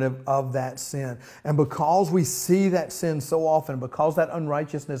representative of that sin. And because we see that sin so often, because that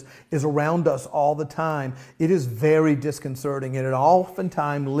unrighteousness is around us all the time, it is very disconcerting, and it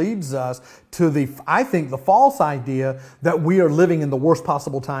oftentimes leads us to the false idea that we are living in the worst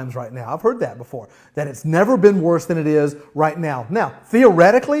possible times right now. I've heard that before, that it's never been worse than it is right now. Now,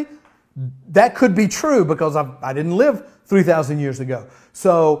 theoretically, that could be true because I didn't live 3,000 years ago.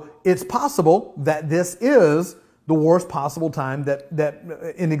 So it's possible that this is the worst possible time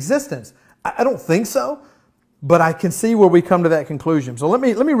that in existence. I don't think so, but I can see where we come to that conclusion. So let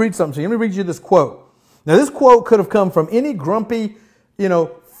me read something to you. Let me read you this quote. Now, this quote could have come from any grumpy,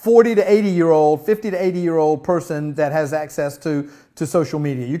 40 to 80-year-old, 50 to 80-year-old person that has access to social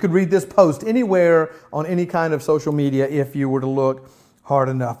media. You could read this post anywhere on any kind of social media if you were to look hard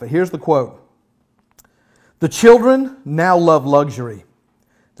enough. But here's the quote. The children now love luxury.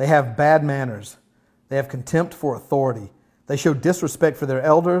 They have bad manners. They have contempt for authority. They show disrespect for their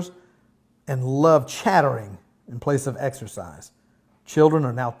elders and love chattering in place of exercise. Children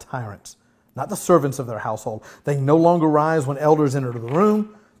are now tyrants, not the servants of their household. They no longer rise when elders enter the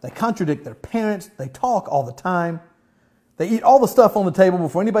room. They contradict their parents. They talk all the time. They eat all the stuff on the table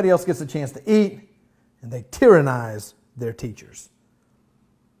before anybody else gets a chance to eat. And they tyrannize their teachers.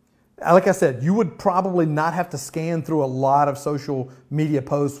 Like I said, you would probably not have to scan through a lot of social media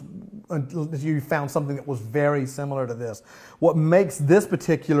posts until you found something that was very similar to this. What makes this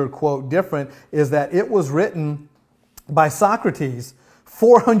particular quote different is that it was written by Socrates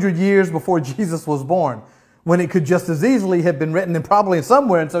 400 years before Jesus was born, when it could just as easily have been written, and probably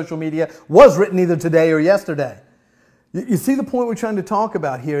somewhere in social media was written either today or yesterday. You see the point we're trying to talk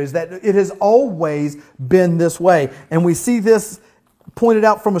about here is that it has always been this way. And we see this pointed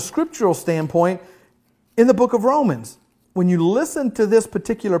out from a scriptural standpoint in the book of Romans. when you listen to this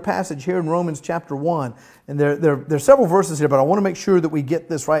particular passage here in Romans chapter 1, and there are several verses here, but I want to make sure that we get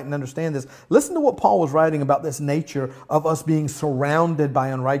this right and understand this. Listen to what Paul was writing about this nature of us being surrounded by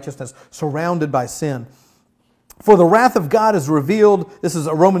unrighteousness, surrounded by sin. For the wrath of God is revealed, this is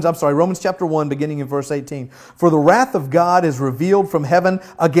Romans chapter 1, beginning in verse 18. For the wrath of God is revealed from heaven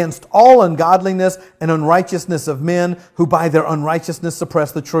against all ungodliness and unrighteousness of men who by their unrighteousness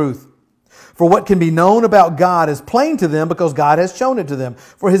suppress the truth. For what can be known about God is plain to them because God has shown it to them.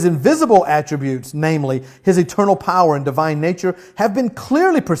 For His invisible attributes, namely His eternal power and divine nature, have been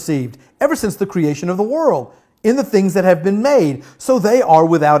clearly perceived ever since the creation of the world in the things that have been made. So they are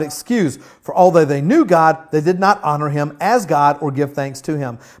without excuse. For although they knew God, they did not honor Him as God or give thanks to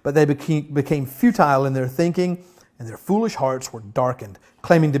Him. But they became futile in their thinking, and their foolish hearts were darkened.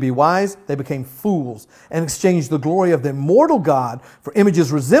 Claiming to be wise, they became fools and exchanged the glory of the immortal God for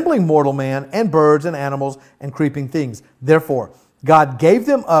images resembling mortal man and birds and animals and creeping things. Therefore, God gave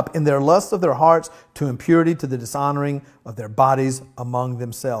them up in their lusts of their hearts to impurity, to the dishonoring of their bodies among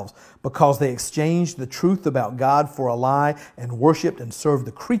themselves, because they exchanged the truth about God for a lie and worshipped and served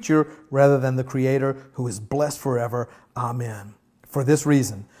the creature rather than the Creator, who is blessed forever. Amen. For this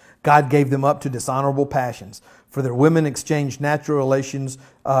reason, God gave them up to dishonorable passions. For their women exchanged natural relations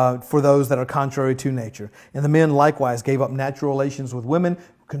for those that are contrary to nature. And the men likewise gave up natural relations with women,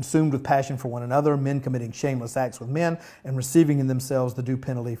 consumed with passion for one another, men committing shameless acts with men, and receiving in themselves the due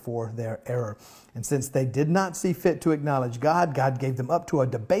penalty for their error. And since they did not see fit to acknowledge God, God gave them up to a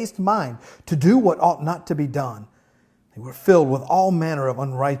debased mind to do what ought not to be done. They were filled with all manner of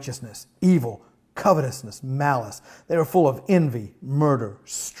unrighteousness, evil, covetousness, malice. They are full of envy, murder,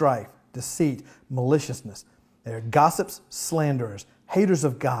 strife, deceit, maliciousness. They are gossips, slanderers, haters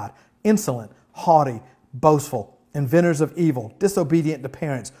of God, insolent, haughty, boastful, inventors of evil, disobedient to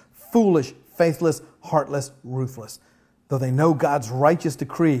parents, foolish, faithless, heartless, ruthless. Though they know God's righteous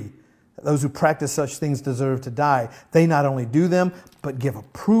decree that those who practice such things deserve to die, they not only do them, but give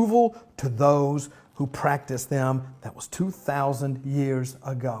approval to those who practice them. That was 2,000 years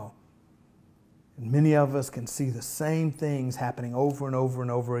ago. And many of us can see the same things happening over and over and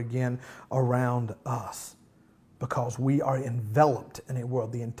over again around us, because we are enveloped in a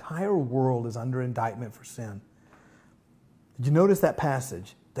world. The entire world is under indictment for sin. Did you notice that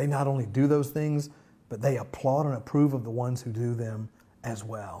passage? They not only do those things, but they applaud and approve of the ones who do them as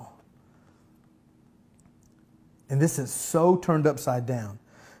well. And this is so turned upside down.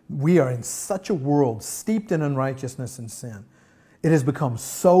 We are in such a world steeped in unrighteousness and sin. It has become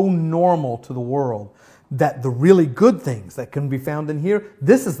so normal to the world that the really good things that can be found in here,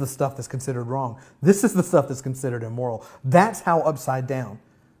 this is the stuff that's considered wrong. This is the stuff that's considered immoral. That's how upside down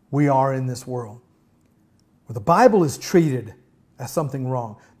we are in this world, where the Bible is treated as something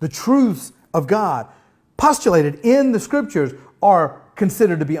wrong. The truths of God postulated in the Scriptures are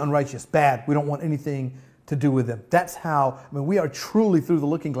considered to be unrighteous, bad. We don't want anything to do with them. That's how, we are truly through the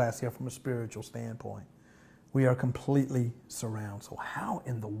looking glass here from a spiritual standpoint. We are completely surrounded. So how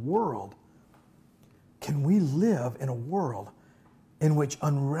in the world can we live in a world in which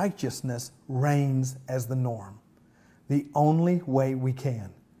unrighteousness reigns as the norm? The only way we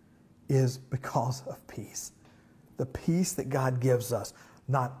can is because of peace. The peace that God gives us,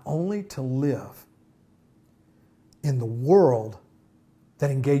 not only to live in the world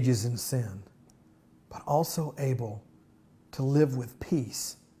that engages in sin, but also able to live with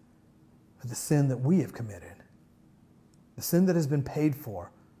peace for the sin that we have committed, the sin that has been paid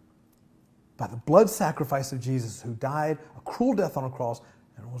for by the blood sacrifice of Jesus, who died a cruel death on a cross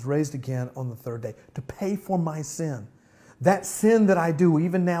and was raised again on the third day to pay for my sin. That sin that I do,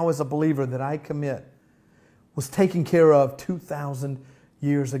 even now as a believer, that I commit, was taken care of 2,000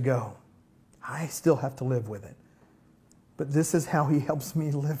 years ago. I still have to live with it. But this is how He helps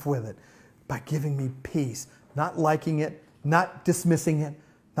me live with it, by giving me peace, not liking it, not dismissing it,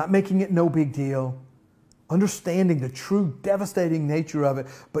 not making it no big deal, understanding the true devastating nature of it,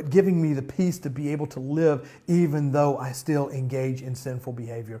 but giving me the peace to be able to live even though I still engage in sinful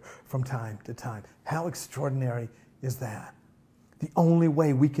behavior from time to time. How extraordinary is that? The only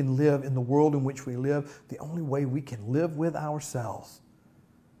way we can live in the world in which we live, the only way we can live with ourselves,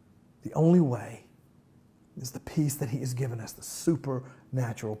 the only way is the peace that He has given us, the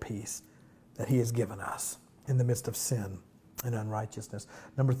supernatural peace that He has given us in the midst of sin and unrighteousness.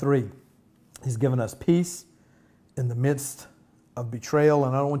 Number 3, He's given us peace in the midst of betrayal.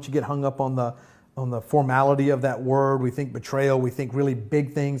 And I don't want you to get hung up on the formality of that word. We think betrayal, we think really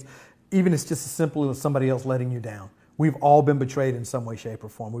big things. Even it's just as simple as somebody else letting you down. We've all been betrayed in some way, shape, or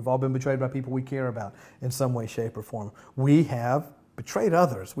form. We've all been betrayed by people we care about in some way, shape, or form. We have betrayed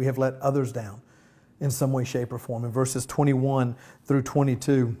others. We have let others down. in some way, shape, or form. In verses 21 through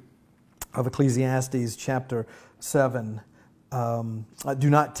 22 of Ecclesiastes chapter 7, do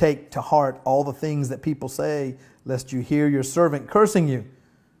not take to heart all the things that people say, lest you hear your servant cursing you.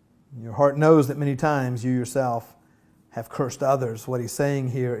 Your heart knows that many times you yourself have cursed others. What he's saying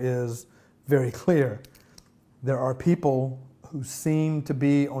here is very clear. There are people who seem to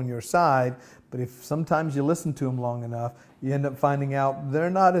be on your side, but if sometimes you listen to them long enough, you end up finding out they're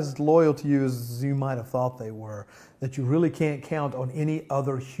not as loyal to you as you might have thought they were, that you really can't count on any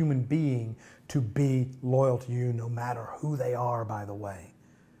other human being to be loyal to you, no matter who they are, by the way.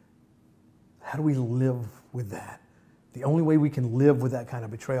 How do we live with that? The only way we can live with that kind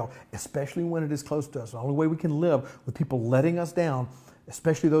of betrayal, especially when it is close to us, the only way we can live with people letting us down,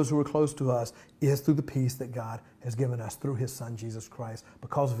 especially those who are close to us, is through the peace that God has given us through His Son, Jesus Christ,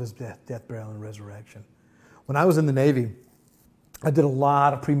 because of His death, burial, and resurrection. When I was in the Navy, I did a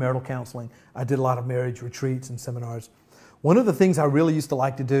lot of premarital counseling. I did a lot of marriage retreats and seminars. One of the things I really used to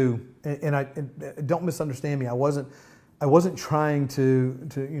like to do, and don't misunderstand me, I wasn't trying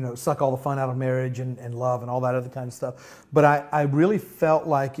to suck all the fun out of marriage and love and all that other kind of stuff. But I really felt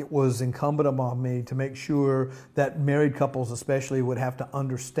like it was incumbent upon me to make sure that married couples especially would have to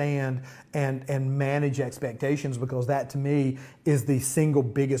understand and manage expectations, because that to me is the single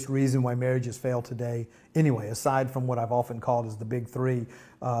biggest reason why marriages fail today anyway, aside from what I've often called as the big three,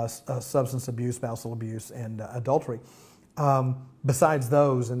 substance abuse, spousal abuse, and adultery. Besides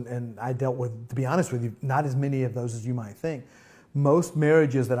those, and I dealt with, to be honest with you, not as many of those as you might think. Most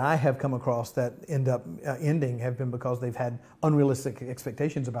marriages that I have come across that end up ending have been because they've had unrealistic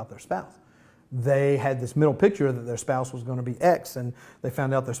expectations about their spouse. They had this middle picture that their spouse was going to be X, and they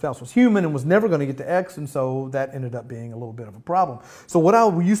found out their spouse was human and was never going to get to X, and so that ended up being a little bit of a problem. So what I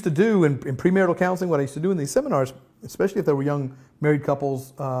used to do in premarital counseling, what I used to do in these seminars, especially if there were young married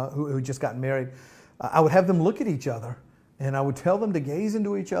couples who just gotten married, I would have them look at each other. And I would tell them to gaze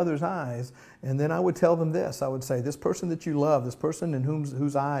into each other's eyes, and then I would tell them this. I would say, this person that you love, this person in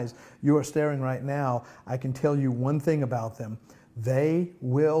whose eyes you are staring right now, I can tell you one thing about them. They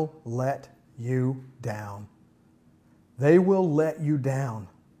will let you down. They will let you down.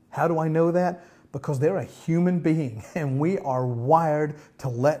 How do I know that? Because they're a human being, and we are wired to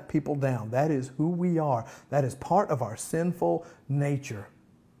let people down. That is who we are. That is part of our sinful nature.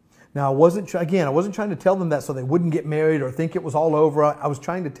 Now, I wasn't trying to tell them that so they wouldn't get married or think it was all over. I was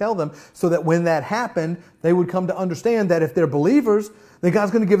trying to tell them so that when that happened, they would come to understand that if they're believers, then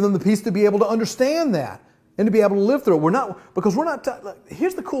God's going to give them the peace to be able to understand that and to be able to live through it.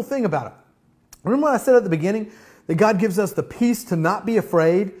 Here's the cool thing about it. Remember what I said at the beginning? That God gives us the peace to not be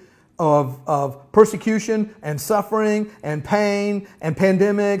afraid of persecution and suffering and pain and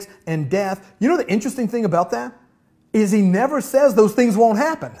pandemics and death. You know the interesting thing about that? Is He never says those things won't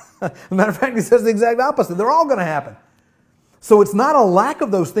happen. As a matter of fact, He says the exact opposite. They're all going to happen. So it's not a lack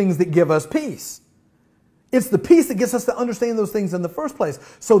of those things that give us peace. It's the peace that gets us to understand those things in the first place.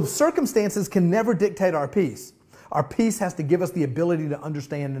 So the circumstances can never dictate our peace. Our peace has to give us the ability to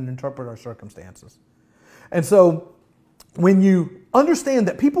understand and interpret our circumstances. And so when you understand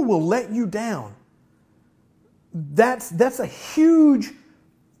that people will let you down, that's a huge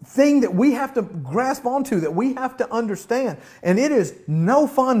thing that we have to grasp onto, that we have to understand. And it is no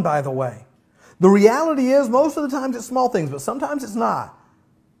fun, by the way. The reality is, most of the times it's small things, but sometimes it's not.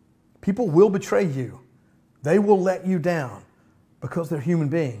 People will betray you. They will let you down because they're human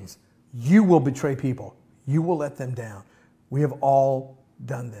beings. You will betray people. You will let them down. We have all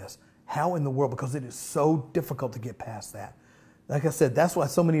done this. How in the world? Because it is so difficult to get past that. Like I said, that's why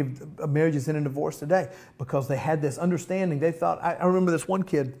so many marriages end in divorce today, because they had this understanding. They thought, I remember this one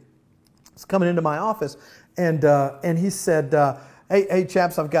kid was coming into my office, and he said, hey,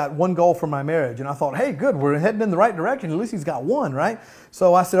 chaps, I've got one goal for my marriage. And I thought, hey, good, we're heading in the right direction. At least he's got one, right?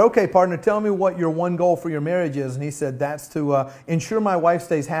 So I said, okay, partner, tell me what your one goal for your marriage is. And he said, that's to ensure my wife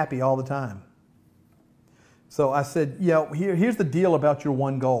stays happy all the time. So I said, yeah, here's the deal about your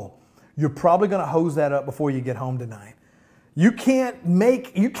one goal. You're probably going to hose that up before you get home tonight. You can't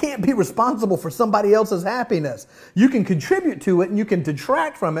be responsible for somebody else's happiness. You can contribute to it and you can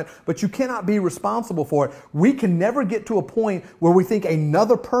detract from it, but you cannot be responsible for it. We can never get to a point where we think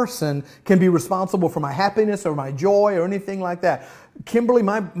another person can be responsible for my happiness or my joy or anything like that. Kimberly,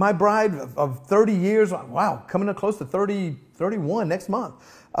 my bride of 30 years, wow, coming up close to 31 next month,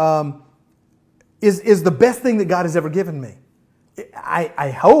 is the best thing that God has ever given me. I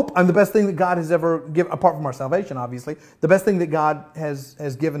hope I'm the best thing that God has ever given, apart from our salvation, obviously, the best thing that God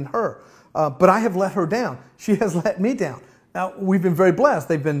has given her. But I have let her down. She has let me down. Now, we've been very blessed.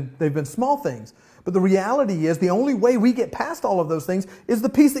 They've been small things. But the reality is the only way we get past all of those things is the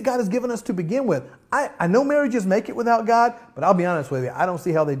peace that God has given us to begin with. I know marriages make it without God, but I'll be honest with you, I don't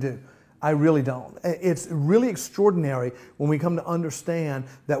see how they do. I really don't. It's really extraordinary when we come to understand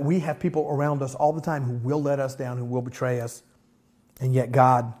that we have people around us all the time who will let us down, who will betray us, and yet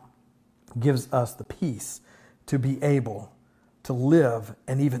God gives us the peace to be able to live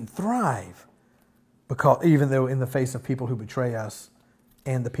and even thrive, because even though in the face of people who betray us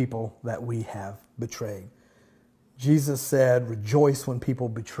and the people that we have betrayed. Jesus said, rejoice when people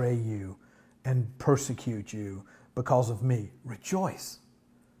betray you and persecute you because of me. Rejoice,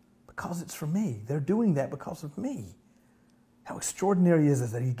 because it's for me. They're doing that because of me. How extraordinary is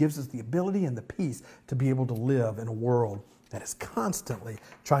it that he gives us the ability and the peace to be able to live in a world that is constantly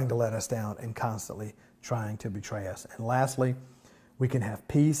trying to let us down and constantly trying to betray us. And lastly, we can have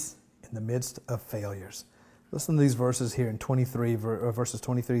peace in the midst of failures. Listen to these verses here in verses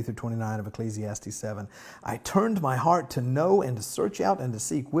 23 through 29 of Ecclesiastes 7. I turned my heart to know and to search out and to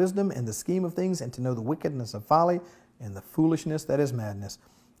seek wisdom and the scheme of things and to know the wickedness of folly and the foolishness that is madness.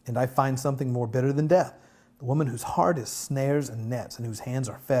 And I find something more bitter than death. The woman whose heart is snares and nets and whose hands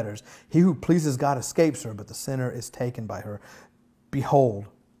are fetters. He who pleases God escapes her, but the sinner is taken by her. Behold,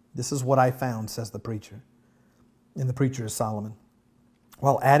 this is what I found, says the preacher. And the preacher is Solomon.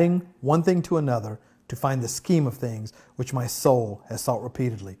 While adding one thing to another, to find the scheme of things which my soul has sought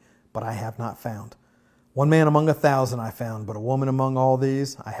repeatedly, but I have not found. One man among 1,000 I found, but a woman among all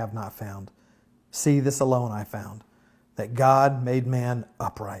these I have not found. See, this alone I found, that God made man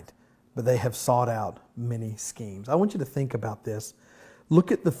upright, but they have sought out many schemes. I want you to think about this.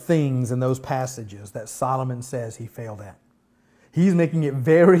 Look at the things in those passages that Solomon says he failed at. He's making it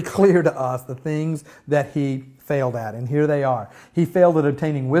very clear to us the things that he failed at, and here they are. He failed at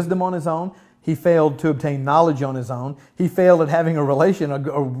obtaining wisdom on his own. He failed to obtain knowledge on his own. He failed at having a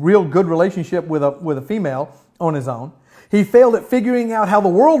real good relationship with a female on his own. He failed at figuring out how the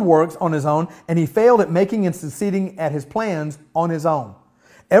world works on his own, and he failed at making and succeeding at his plans on his own.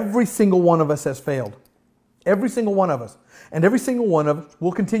 Every single one of us has failed. Every single one of us. And every single one of us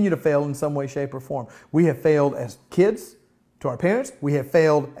will continue to fail in some way, shape, or form. We have failed as kids to our parents. We have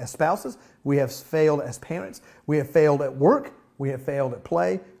failed as spouses. We have failed as parents. We have failed at work. We have failed at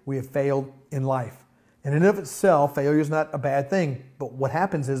play. We have failed in life. And in and of itself, failure is not a bad thing. But what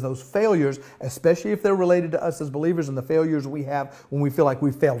happens is those failures, especially if they're related to us as believers and the failures we have when we feel like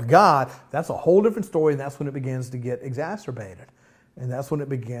we failed God, that's a whole different story, and that's when it begins to get exacerbated. And that's when it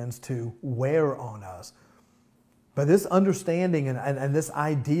begins to wear on us. But this understanding and this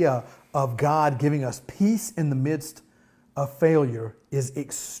idea of God giving us peace in the midst of failure is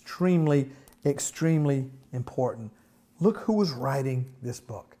extremely, extremely important. Look who was writing this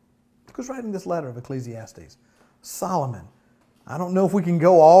book. Look who's writing this letter of Ecclesiastes. Solomon. I don't know if we can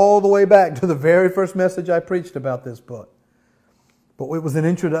go all the way back to the very first message I preached about this book. But it was an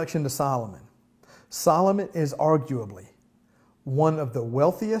introduction to Solomon. Solomon is arguably one of the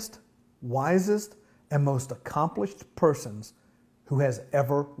wealthiest, wisest, and most accomplished persons who has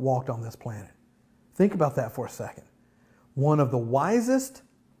ever walked on this planet. Think about that for a second. One of the wisest,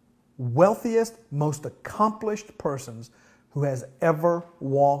 wealthiest, most accomplished persons who has ever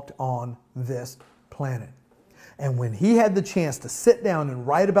walked on this planet. And when he had the chance to sit down and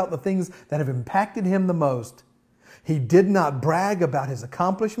write about the things that have impacted him the most, he did not brag about his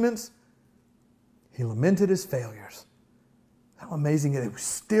accomplishments. He lamented his failures. How amazing it was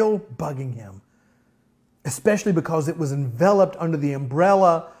still bugging him, especially because it was enveloped under the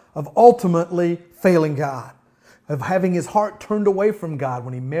umbrella of ultimately failing God, of having his heart turned away from God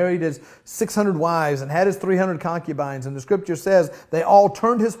when he married his 600 wives and had his 300 concubines. And the scripture says they all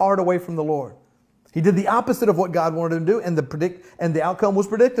turned his heart away from the Lord. He did the opposite of what God wanted him to do, and the outcome was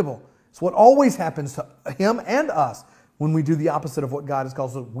predictable. It's what always happens to him and us when we do the opposite of what God has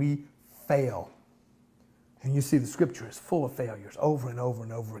called us. We fail. And you see the scripture is full of failures over and over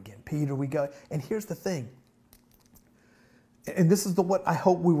and over again. Peter, we go. And here's the thing. And this is what I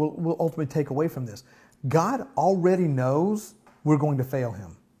hope we will ultimately take away from this. God already knows we're going to fail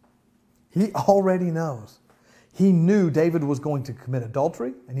him. He already knows. He knew David was going to commit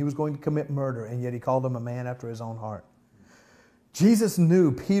adultery and he was going to commit murder, and yet he called him a man after his own heart. Jesus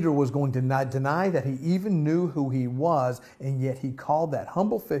knew Peter was going to not deny that he even knew who he was, and yet he called that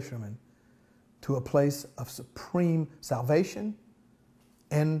humble fisherman to a place of supreme salvation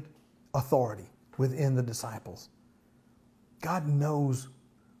and authority within the disciples. God knows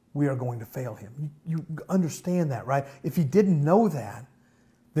we are going to fail him. You understand that, right? If he didn't know that,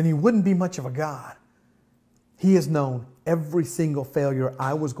 then he wouldn't be much of a God. He has known every single failure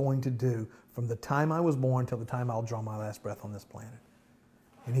I was going to do from the time I was born till the time I'll draw my last breath on this planet.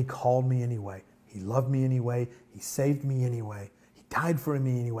 And he called me anyway. He loved me anyway. He saved me anyway. He died for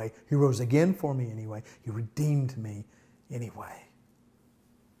me anyway. He rose again for me anyway. He redeemed me anyway.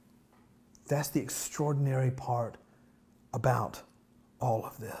 That's the extraordinary part about all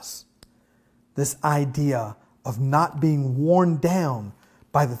of this. This idea of not being worn down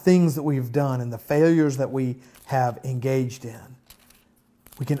by the things that we've done and the failures that we have engaged in.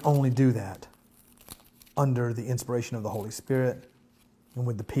 We can only do that under the inspiration of the Holy Spirit and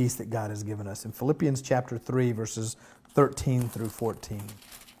with the peace that God has given us. In Philippians chapter 3, verses 13 through 14,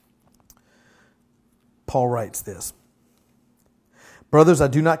 Paul writes this: "Brothers, I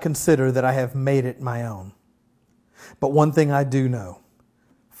do not consider that I have made it my own. But one thing I do know,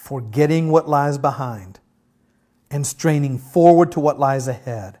 forgetting what lies behind and straining forward to what lies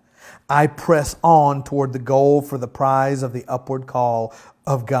ahead, I press on toward the goal for the prize of the upward call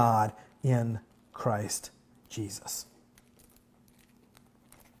of God in Christ Jesus."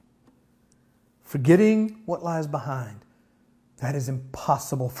 Forgetting what lies behind, that is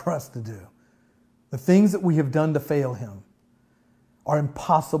impossible for us to do. The things that we have done to fail Him are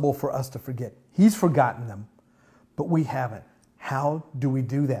impossible for us to forget. He's forgotten them, but we haven't. How do we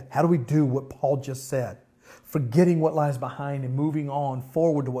do that? How do we do what Paul just said? Forgetting what lies behind and moving on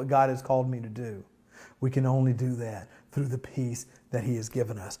forward to what God has called me to do. We can only do that through the peace that He has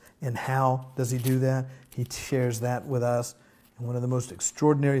given us. And how does He do that? He shares that with us in one of the most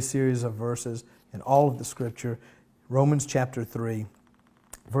extraordinary series of verses in all of the Scripture, Romans chapter 3,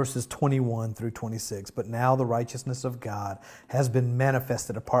 verses 21 through 26. "But now the righteousness of God has been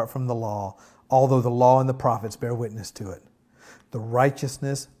manifested apart from the law, although the law and the prophets bear witness to it. The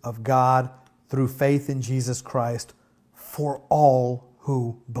righteousness of God through faith in Jesus Christ for all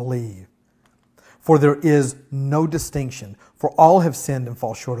who believe. For there is no distinction, for all have sinned and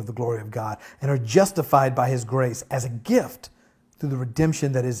fall short of the glory of God, and are justified by His grace as a gift through the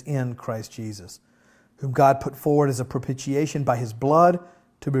redemption that is in Christ Jesus, whom God put forward as a propitiation by His blood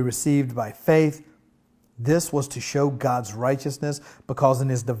to be received by faith. This was to show God's righteousness, because in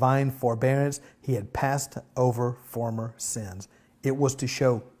His divine forbearance He had passed over former sins. It was to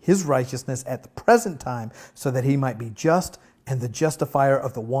show His righteousness at the present time, so that He might be just and the justifier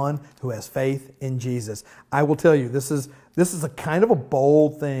of the one who has faith in Jesus." I will tell you, this is a kind of a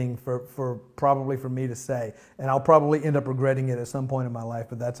bold thing for probably for me to say, and I'll probably end up regretting it at some point in my life,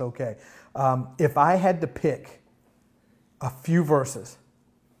 but that's okay. If I had to pick a few verses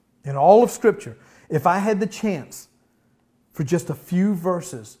in all of Scripture, if I had the chance for just a few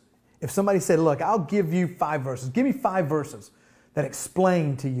verses, if somebody said, "Look, I'll give you 5 verses. Give me 5 verses that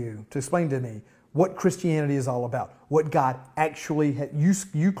explain to me what Christianity is all about, what God actually,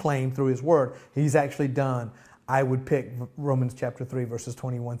 you claim through His Word, He's actually done," I would pick Romans chapter 3, verses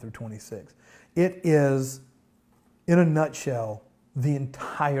 21 through 26. It is, in a nutshell, the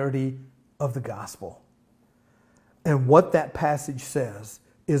entirety of the gospel. And what that passage says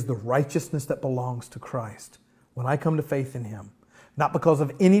is the righteousness that belongs to Christ when I come to faith in Him. Not because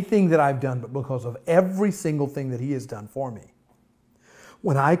of anything that I've done, but because of every single thing that He has done for me.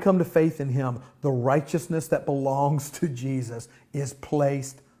 When I come to faith in Him, the righteousness that belongs to Jesus is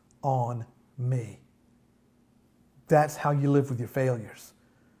placed on me. That's how you live with your failures.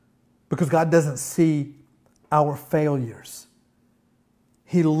 Because God doesn't see our failures.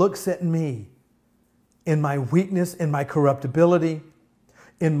 He looks at me in my weakness, in my corruptibility,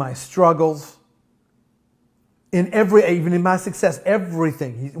 in my struggles, even in my success,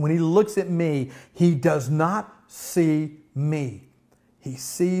 everything. When He looks at me, He does not see me. He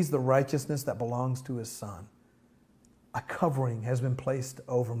sees the righteousness that belongs to His Son. A covering has been placed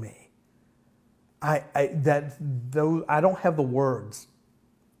over me. I don't have the words.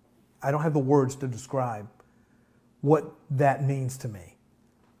 I don't have the words to describe what that means to me.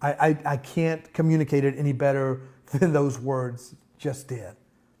 I can't communicate it any better than those words just did.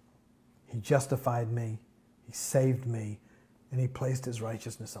 He justified me. He saved me. And He placed His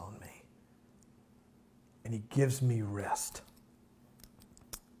righteousness on me. And He gives me rest.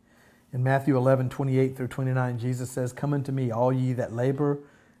 In Matthew 11, 28 through 29, Jesus says, "Come unto me, all ye that labor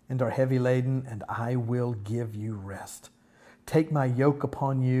and are heavy laden, and I will give you rest. Take my yoke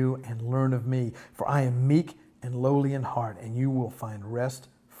upon you and learn of me, for I am meek and lowly in heart, and you will find rest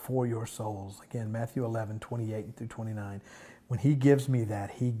for your souls." Again, Matthew 11, 28 through 29. When He gives me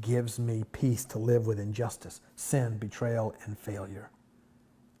that, He gives me peace to live with injustice, sin, betrayal, and failure.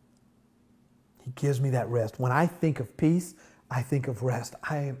 He gives me that rest. When I think of peace, I think of rest.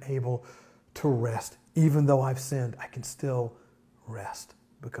 I am able to rest. Even though I've sinned, I can still rest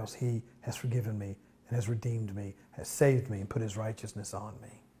because He has forgiven me and has redeemed me, has saved me and put His righteousness on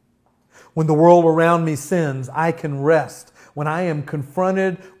me. When the world around me sins, I can rest. When I am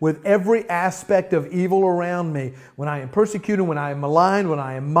confronted with every aspect of evil around me, when I am persecuted, when I am maligned, when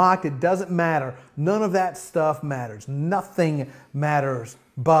I am mocked, it doesn't matter. None of that stuff matters. Nothing matters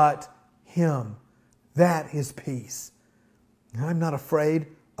but Him. That is peace. I'm not afraid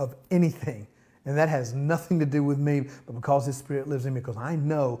of anything. And that has nothing to do with me, but because His Spirit lives in me. Because I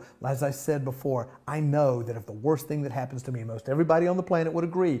know, as I said before, I know that if the worst thing that happens to me, most everybody on the planet would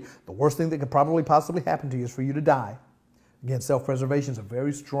agree, the worst thing that could probably possibly happen to you is for you to die. Again, self-preservation is a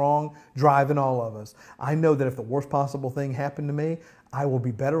very strong drive in all of us. I know that if the worst possible thing happened to me, I will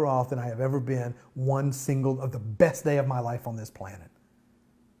be better off than I have ever been one single of the best day of my life on this planet.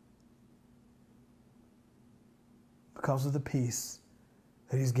 Because of the peace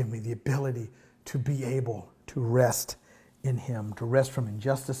that He's given me, the ability to be able to rest in Him, to rest from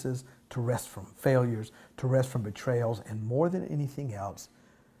injustices, to rest from failures, to rest from betrayals, and more than anything else,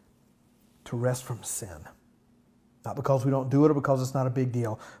 to rest from sin. Not because we don't do it or because it's not a big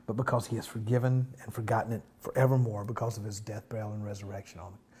deal, but because He has forgiven and forgotten it forevermore because of His death, burial, and resurrection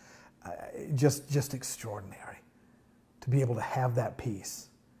on it. Just extraordinary to be able to have that peace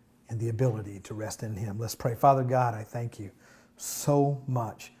and the ability to rest in Him. Let's pray. Father God, I thank You so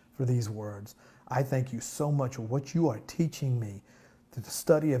much for these words. I thank You so much for what You are teaching me through the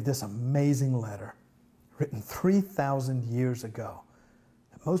study of this amazing letter written 3,000 years ago.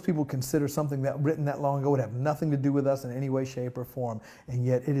 Most people consider something that written that long ago would have nothing to do with us in any way, shape, or form. And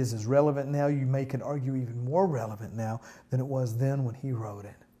yet it is as relevant now, you may could argue even more relevant now than it was then when He wrote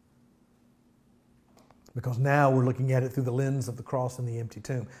it. Because now we're looking at it through the lens of the cross and the empty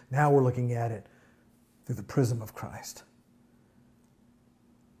tomb. Now we're looking at it through the prism of Christ.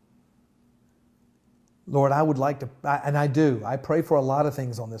 Lord, I would like to, and I do, I pray for a lot of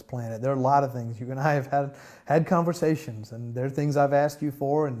things on this planet. There are a lot of things. You and I have had conversations, and there are things I've asked You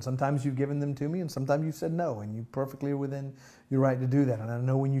for, and sometimes You've given them to me, and sometimes You've said no, and You perfectly are within your right to do that. And I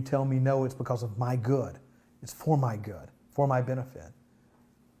know when You tell me no, it's because of my good. It's for my good, for my benefit.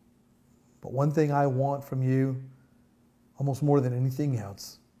 But one thing I want from You, almost more than anything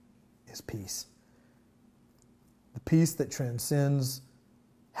else, is peace. The peace that transcends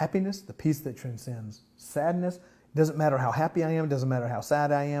happiness, the peace that transcends sadness. It doesn't matter how happy I am. It doesn't matter how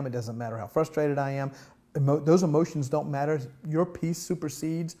sad I am. It doesn't matter how frustrated I am. Those emotions don't matter. Your peace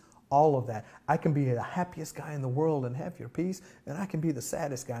supersedes all of that. I can be the happiest guy in the world and have Your peace, and I can be the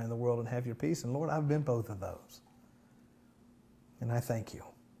saddest guy in the world and have Your peace. And Lord, I've been both of those. And I thank You.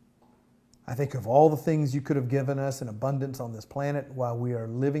 I think of all the things You could have given us in abundance on this planet while we are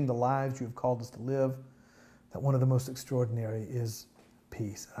living the lives You have called us to live, that one of the most extraordinary is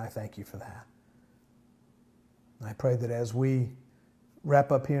peace. And I thank You for that. And I pray that as we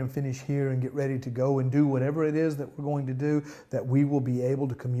wrap up here and finish here and get ready to go and do whatever it is that we're going to do, that we will be able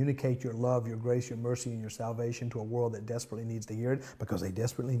to communicate Your love, Your grace, Your mercy, and Your salvation to a world that desperately needs to hear it, because they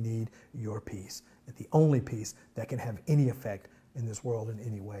desperately need Your peace. And the only peace that can have any effect in this world in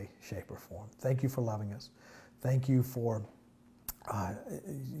any way, shape, or form. Thank You for loving us. Thank You for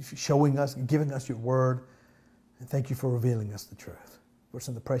showing us, giving us Your word. And thank You for revealing us the truth. For it's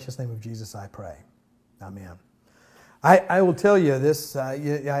in the precious name of Jesus I pray. Amen. I will tell you this,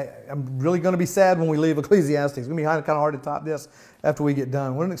 I'm really going to be sad when we leave Ecclesiastes. It's going to be kind of hard to top this after we get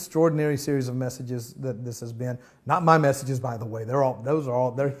done. What an extraordinary series of messages that this has been. Not my messages, by the way.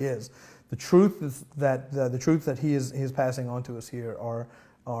 They're His. The truth is that the truth that He is passing on to us here are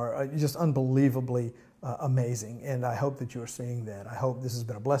just unbelievably amazing. And I hope that you're seeing that. I hope this has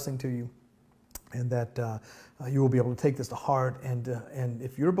been a blessing to you, and that you will be able to take this to heart. And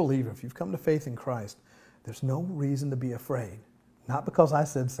if you're a believer, if you've come to faith in Christ, there's no reason to be afraid. Not because I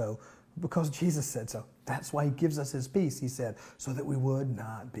said so, but because Jesus said so. That's why He gives us His peace, He said, so that we would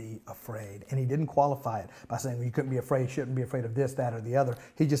not be afraid. And He didn't qualify it by saying, well, you couldn't be afraid, shouldn't be afraid of this, that, or the other.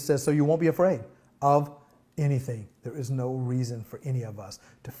 He just says, so you won't be afraid of anything. There is no reason for any of us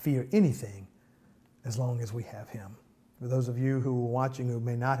to fear anything as long as we have Him. For those of you who are watching who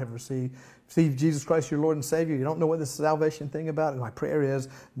may not have received Jesus Christ, your Lord and Savior, you don't know what this salvation thing about, and my prayer is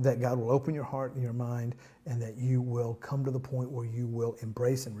that God will open your heart and your mind, and that you will come to the point where you will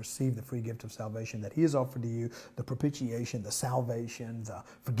embrace and receive the free gift of salvation that He has offered to you, the propitiation, the salvation, the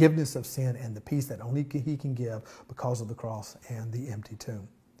forgiveness of sin, and the peace that only He can give because of the cross and the empty tomb.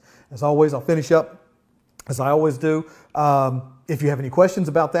 As always, I'll finish up as I always do. If you have any questions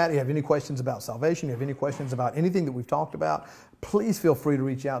about that, you have any questions about salvation, you have any questions about anything that we've talked about, please feel free to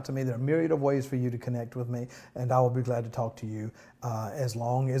reach out to me. There are a myriad of ways for you to connect with me, and I will be glad to talk to you as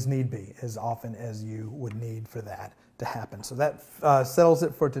long as need be, as often as you would need for that to happen. So that settles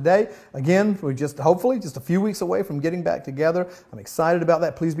it for today. Again, we're hopefully just a few weeks away from getting back together. I'm excited about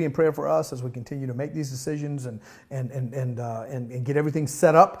that. Please be in prayer for us as we continue to make these decisions and get everything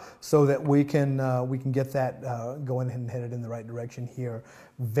set up so that we can get that going and headed in the right direction here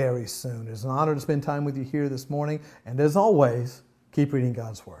very soon. It's an honor to spend time with you here this morning. And as always, keep reading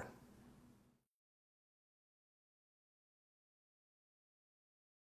God's Word.